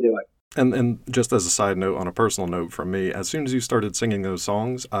can still do it. And just as a side note, on a personal note from me, as soon as you started singing those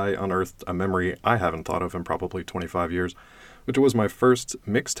songs, I unearthed a memory I haven't thought of in probably 25 years, which was my first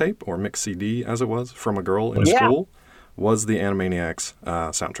mixtape, or mix CD as it was, from a girl in school, was the Animaniacs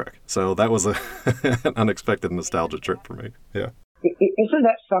soundtrack. So that was an unexpected nostalgia trip for me. Yeah. Isn't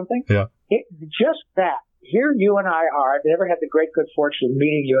that something? Yeah. Just that. Here you and I are. I've never had the great good fortune of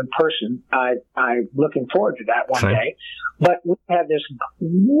meeting you in person. I'm looking forward to that one day. But we had this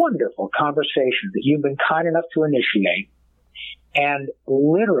wonderful conversation that you've been kind enough to initiate. And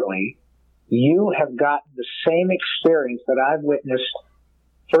literally, you have gotten the same experience that I've witnessed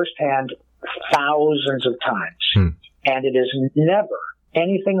firsthand thousands of times. And it is never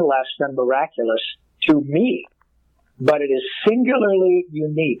anything less than miraculous to me, but it is singularly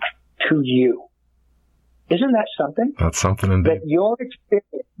unique to you. Isn't that something? That's something indeed. That your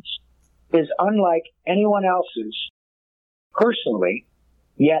experience is unlike anyone else's personally,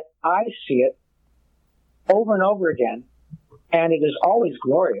 yet I see it over and over again, and it is always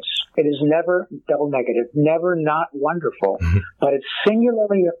glorious. It is never double negative, never not wonderful, but it's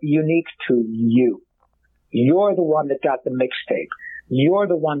singularly unique to you. You're the one that got the mixtape. You're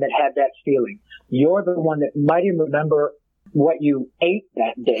the one that had that feeling. You're the one that might even remember what you ate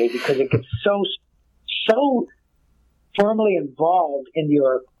that day because it gets so firmly involved in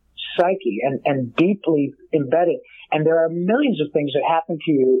your psyche and deeply embedded. And there are millions of things that happen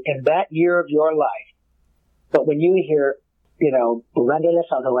to you in that year of your life. But when you hear, Burundi,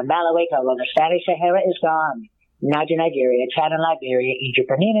 Lesotho, and Malawi-Togo, the Spanish Sahara is gone. Niger, Nigeria, Chad and Liberia, Egypt,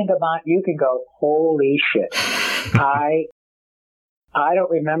 Benin and Gabon, you can go, holy shit. I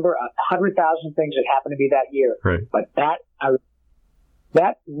don't remember 100,000 things that happened to me that year. Right. But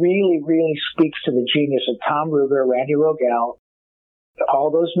that really, really speaks to the genius of Tom Ruger, Randy Rogel,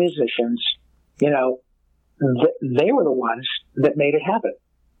 all those musicians. They were the ones that made it happen.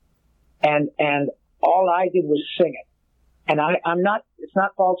 And all I did was sing it. And it's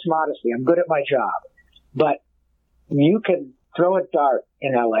not false modesty. I'm good at my job. But you can throw a dart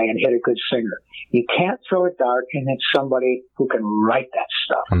in LA and hit a good singer. You can't throw a dart and hit somebody who can write that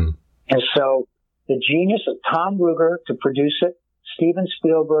stuff. And so the genius of Tom Ruger to produce it, Steven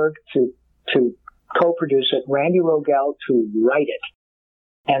Spielberg to co-produce it, Randy Rogel to write it.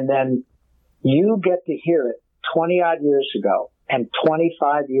 And then you get to hear it 20 odd years ago, and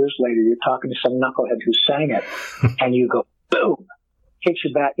 25 years later, you're talking to some knucklehead who sang it, and you go, boom, hits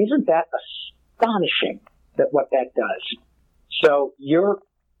you back. Isn't that astonishing that what that does? So you're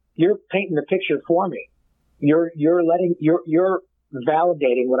painting the picture for me. You're validating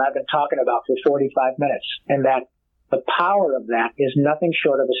what I've been talking about for 45 minutes, and that the power of that is nothing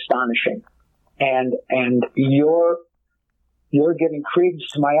short of astonishing. And you're giving credence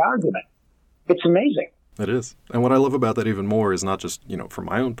to my argument. It's amazing. It is. And what I love about that even more is not just, from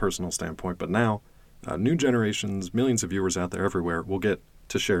my own personal standpoint, but now new generations, millions of viewers out there everywhere will get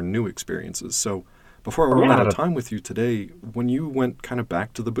to share new experiences. So before I run out of time with you today, when you went kind of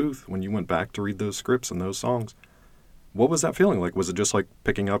back to the booth, when you went back to read those scripts and those songs, what was that feeling like? Was it just like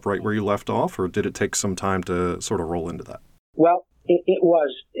picking up right where you left off, or did it take some time to sort of roll into that? Well, it was.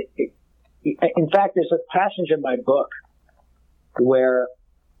 In fact, there's a passage in my book where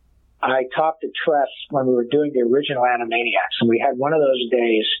I talked to Tress when we were doing the original Animaniacs, and we had one of those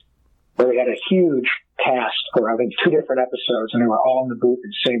days where we had a huge cast for, I think, 2 different episodes, and they were all in the booth at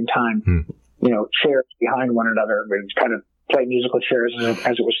the same time, chairs behind one another. We would kind of play musical chairs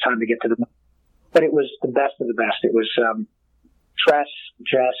as it was time to get to them. But it was the best of the best. It was Tress,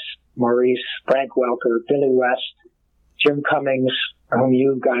 Jess, Maurice, Frank Welker, Billy West, Jim Cummings, whom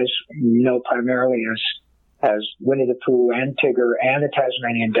you guys know primarily as Winnie the Pooh and Tigger and the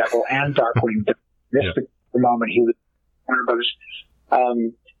Tasmanian Devil and Darkwing. This particular moment, he was Warner Brothers.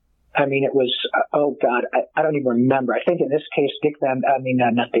 It was, I don't even remember. I think in this case, Dick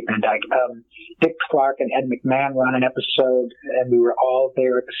Clark and Ed McMahon were on an episode, and we were all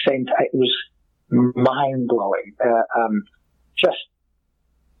there at the same time. It was mind-blowing. Just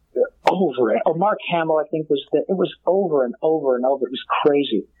over it. Oh, Mark Hamill, I think, it was over and over and over. It was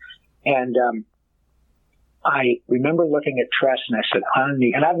crazy. And I remember looking at Tress, and I said,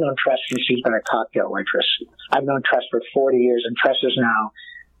 and I've known Tress since she's been a cocktail waitress. I've known Tress for 40 years, and Tress is now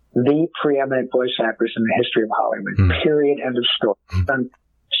the preeminent voice actress in the history of Hollywood. Period. End of story. Done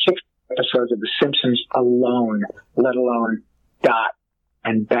 6 episodes episodes of The Simpsons alone, let alone Dot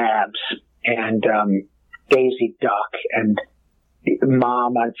and Babs and Daisy Duck and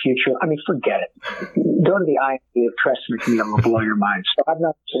Mom on Future. I mean, forget it. Go to the IMDb of Tress MacNeille will blow your mind. So I've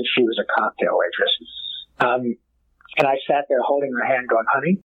known since she was a cocktail waitress. And I sat there holding her hand going,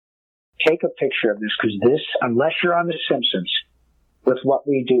 honey, take a picture of this, because this, unless you're on The Simpsons, with what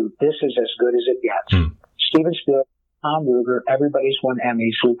we do, this is as good as it gets. Steven Spielberg, Tom Ruger, everybody's won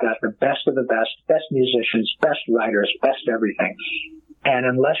Emmys. We've got the best of the best musicians, best writers, best everything. And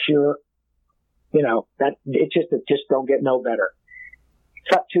unless you're, that it just don't get no better.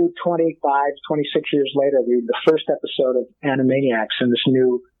 Cut to 25, 26 years later, we the first episode of Animaniacs in this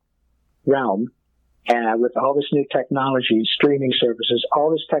new realm, with all this new technology, streaming services,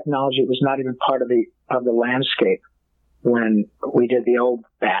 all this technology was not even part of the landscape when we did the old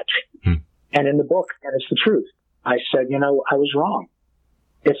batch. And in the book, and it's the truth, I said, I was wrong.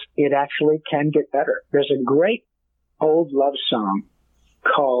 It actually can get better. There's a great old love song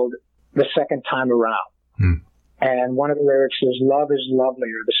called The Second Time Around. And one of the lyrics is, love is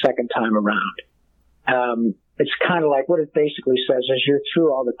lovelier the second time around. It's kind of like what it basically says is you're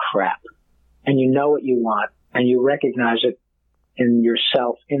through all the crap and you know what you want and you recognize it in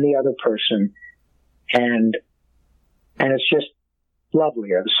yourself, in the other person. And it's just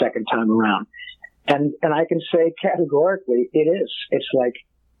lovelier the second time around. And I can say categorically it is. It's like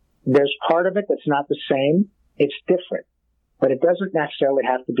there's part of it that's not the same. It's different, but it doesn't necessarily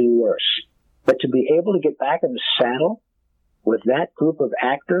have to be worse. But to be able to get back in the saddle with that group of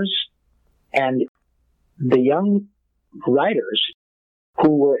actors and the young writers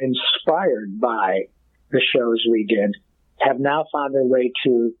who were inspired by the shows we did have now found their way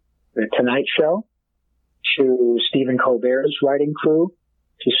to The Tonight Show, to Stephen Colbert's writing crew,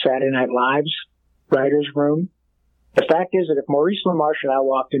 to Saturday Night Live's writer's room. The fact is that if Maurice LaMarche and I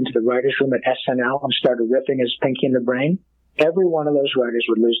walked into the writer's room at SNL and started riffing as Pinky and the Brain, every one of those writers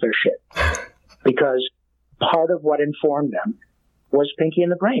would lose their shit. Because part of what informed them was Pinky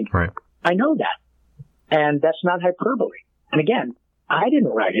and the Brain. Right. I know that. And that's not hyperbole. And again, I didn't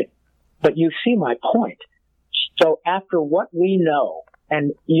write it, but you see my point. So after what we know,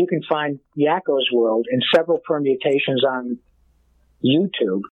 and you can find Yakko's World in several permutations on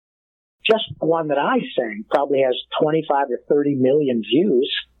YouTube, just one that I sang probably has 25 or 30 million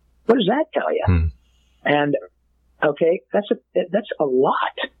views. What does that tell you? And okay, that's a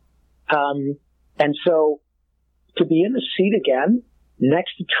lot. And so to be in the seat again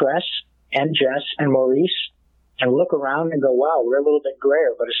next to Tress and Jess and Maurice and look around and go, wow, we're a little bit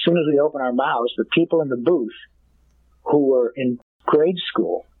grayer. But as soon as we open our mouths, the people in the booth who were in grade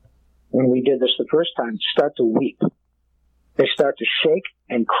school when we did this the first time start to weep. They start to shake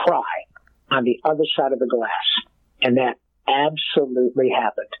and cry on the other side of the glass. And that absolutely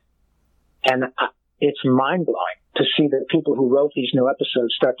happened. And it's mind-blowing to see the people who wrote these new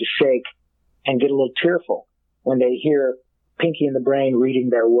episodes start to shake and get a little tearful when they hear Pinky and the Brain reading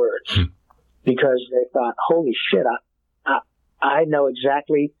their words. Because they thought, holy shit, I know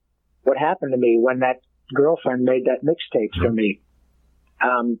exactly what happened to me when that girlfriend made that mixtape for me.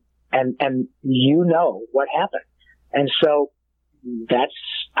 And you know what happened. And so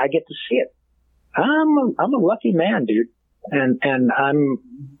I get to see it. I'm a lucky man, dude. And I'm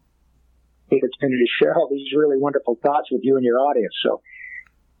the opportunity to share all these really wonderful thoughts with you and your audience. So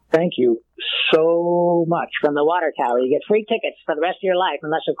thank you so much. From the Water Tower, you get free tickets for the rest of your life,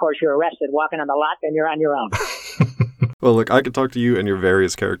 unless, of course, you're arrested walking on the lot, then you're on your own. Well, look, I could talk to you and your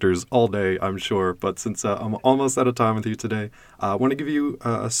various characters all day, I'm sure, but since I'm almost out of time with you today, I want to give you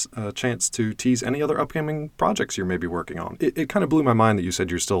a chance to tease any other upcoming projects you may be working on. It kind of blew my mind that you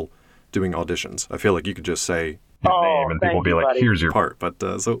said you're still doing auditions. I feel like you could just say your name and people will be like, buddy, here's your part. But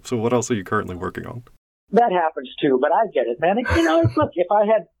so what else are you currently working on? That happens too, but I get it, man. Look, if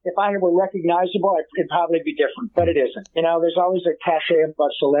I were recognizable, it'd probably be different, but it isn't. There's always a cachet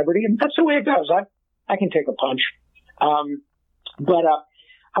about celebrity, and that's the way it goes. I can take a punch. But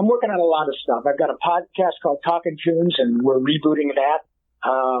I'm working on a lot of stuff. I've got a podcast called Talking Tunes, and we're rebooting that.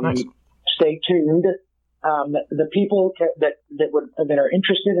 Nice. Stay tuned. The people that are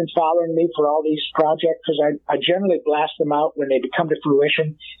interested in following me for all these projects, because I generally blast them out when they come to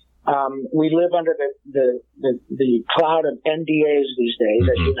fruition. We live under the cloud of NDAs these days,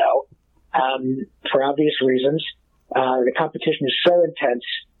 as you know, for obvious reasons. The competition is so intense.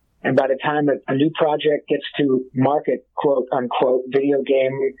 And by the time a new project gets to market, quote unquote, video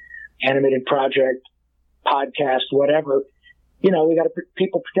game, animated project, podcast, whatever, we got to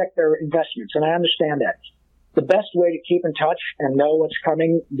people protect their investments. And I understand that. The best way to keep in touch and know what's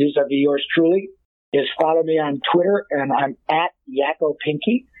coming vis-a-vis yours truly is follow me on Twitter, and I'm at Yakko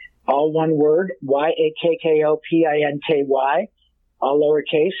Pinky. all one word, YAKKOPINKY, all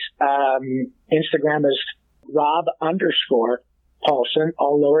lowercase. Instagram is Rob_Paulsen,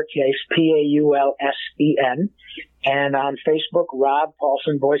 all lowercase, PAULSEN. And on Facebook, Rob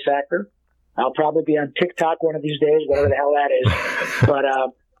Paulsen, voice actor. I'll probably be on TikTok one of these days, whatever the hell that is. But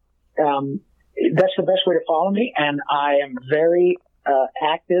that's the best way to follow me. And I am very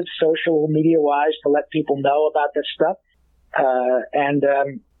active social media-wise to let people know about this stuff. And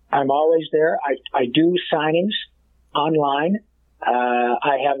I'm always there. I do signings online.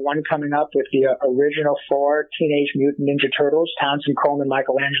 I have one coming up with the original 4 Teenage Mutant Ninja Turtles: Townsend Coleman,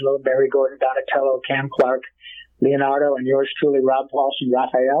 Michelangelo, Barry Gordon, Donatello, Cam Clark, Leonardo, and yours truly, Rob Paulsen,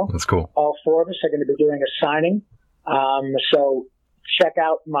 Raphael. That's cool. All 4 of us are going to be doing a signing. So check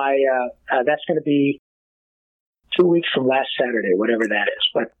out my, that's going to be 2 weeks from last Saturday, whatever that is.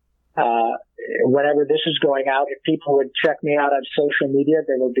 But whenever this is going out, if people would check me out on social media,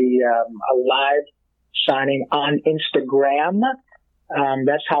 there will be a live signing on Instagram.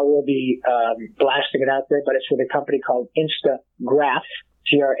 That's how we'll be blasting it out there, but it's with a company called Instagraph, Graph,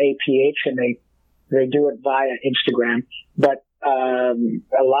 and they do it via Instagram. But a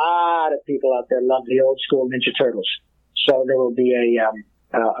lot of people out there love the old school Ninja Turtles. So there will be a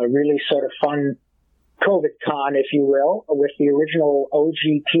really sort of fun COVID con, if you will, with the original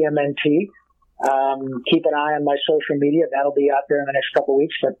OG TMNT. Keep an eye on my social media. That'll be out there in the next couple of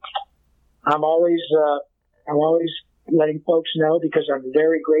weeks. But I'm always letting folks know, because I'm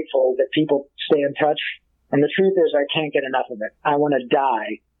very grateful that people stay in touch. And the truth is, I can't get enough of it. I want to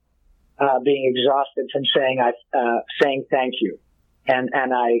die being exhausted from saying thank you. And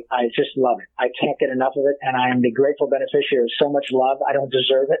I just love it. I can't get enough of it, and I am the grateful beneficiary of so much love. I don't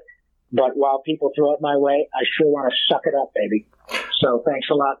deserve it. But while people throw it my way, I sure want to suck it up, baby. So thanks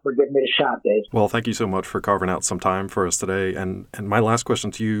a lot for giving me the shot, Dave. Well, thank you so much for carving out some time for us today. And my last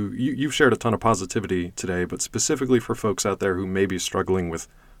question to you, you've shared a ton of positivity today, but specifically for folks out there who may be struggling with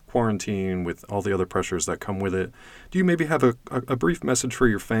quarantine, with all the other pressures that come with it, do you maybe have a brief message for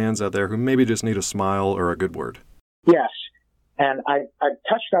your fans out there who maybe just need a smile or a good word? Yes. And I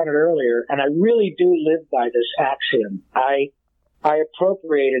touched on it earlier, and I really do live by this axiom. I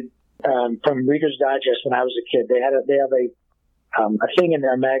appropriated from Reader's Digest when I was a kid. They have a thing in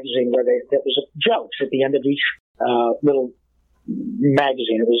their magazine where there was jokes at the end of each little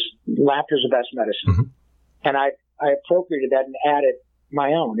magazine. It was "Laughter's the best medicine," and I appropriated that and added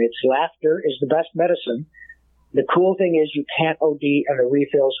my own. It's "Laughter is the best medicine. The cool thing is you can't OD and the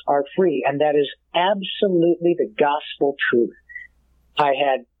refills are free," and that is absolutely the gospel truth. I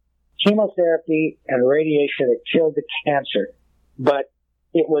had chemotherapy and radiation that killed the cancer, but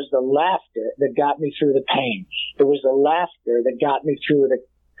it was the laughter that got me through the pain. It was the laughter that got me through the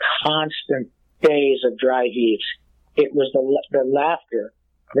constant days of dry heaves. It was the laughter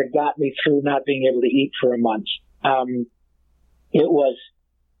that got me through not being able to eat for a month. It was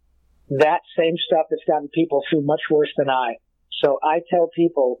that same stuff that's gotten people through much worse than I. So I tell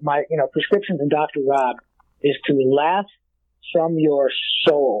people, my prescription from Dr. Rob is to laugh from your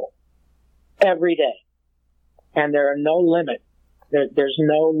soul every day. And there are no limit. There's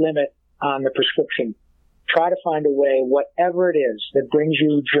no limit on the prescription. Try to find a way, whatever it is that brings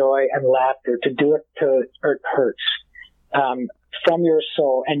you joy and laughter, to do it till it hurts, from your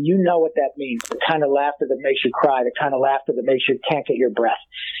soul. And you know what that means, the kind of laughter that makes you cry, the kind of laughter that makes you can't get your breath.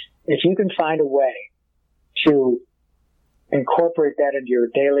 If you can find a way to incorporate that into your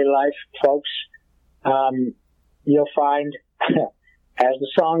daily life, folks, you'll find, as the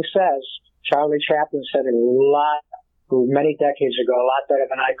song says, Charlie Chaplin said it many decades ago, a lot better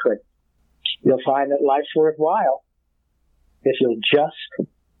than I could. You'll find that life's worthwhile if you'll just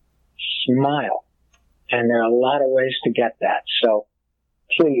smile. And there are a lot of ways to get that. So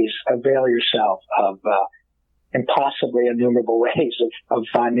please avail yourself of impossibly innumerable ways of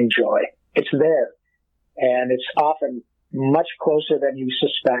finding joy. It's there. And it's often much closer than you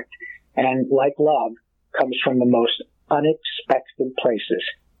suspect. And like love, comes from the most unexpected places.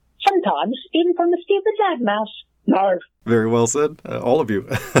 Sometimes even from the stupid mouse. Narv. Very well said, all of you.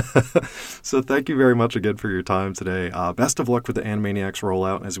 So thank you very much again for your time today. Best of luck with the Animaniacs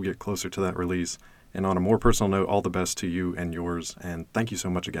rollout as we get closer to that release. And on a more personal note, all the best to you and yours. And thank you so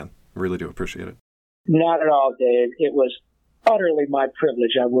much again. I really do appreciate it. Not at all, Dave. It was utterly my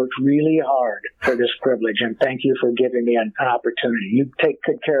privilege. I worked really hard for this privilege, and thank you for giving me an opportunity. You take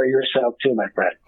good care of yourself too, my friend.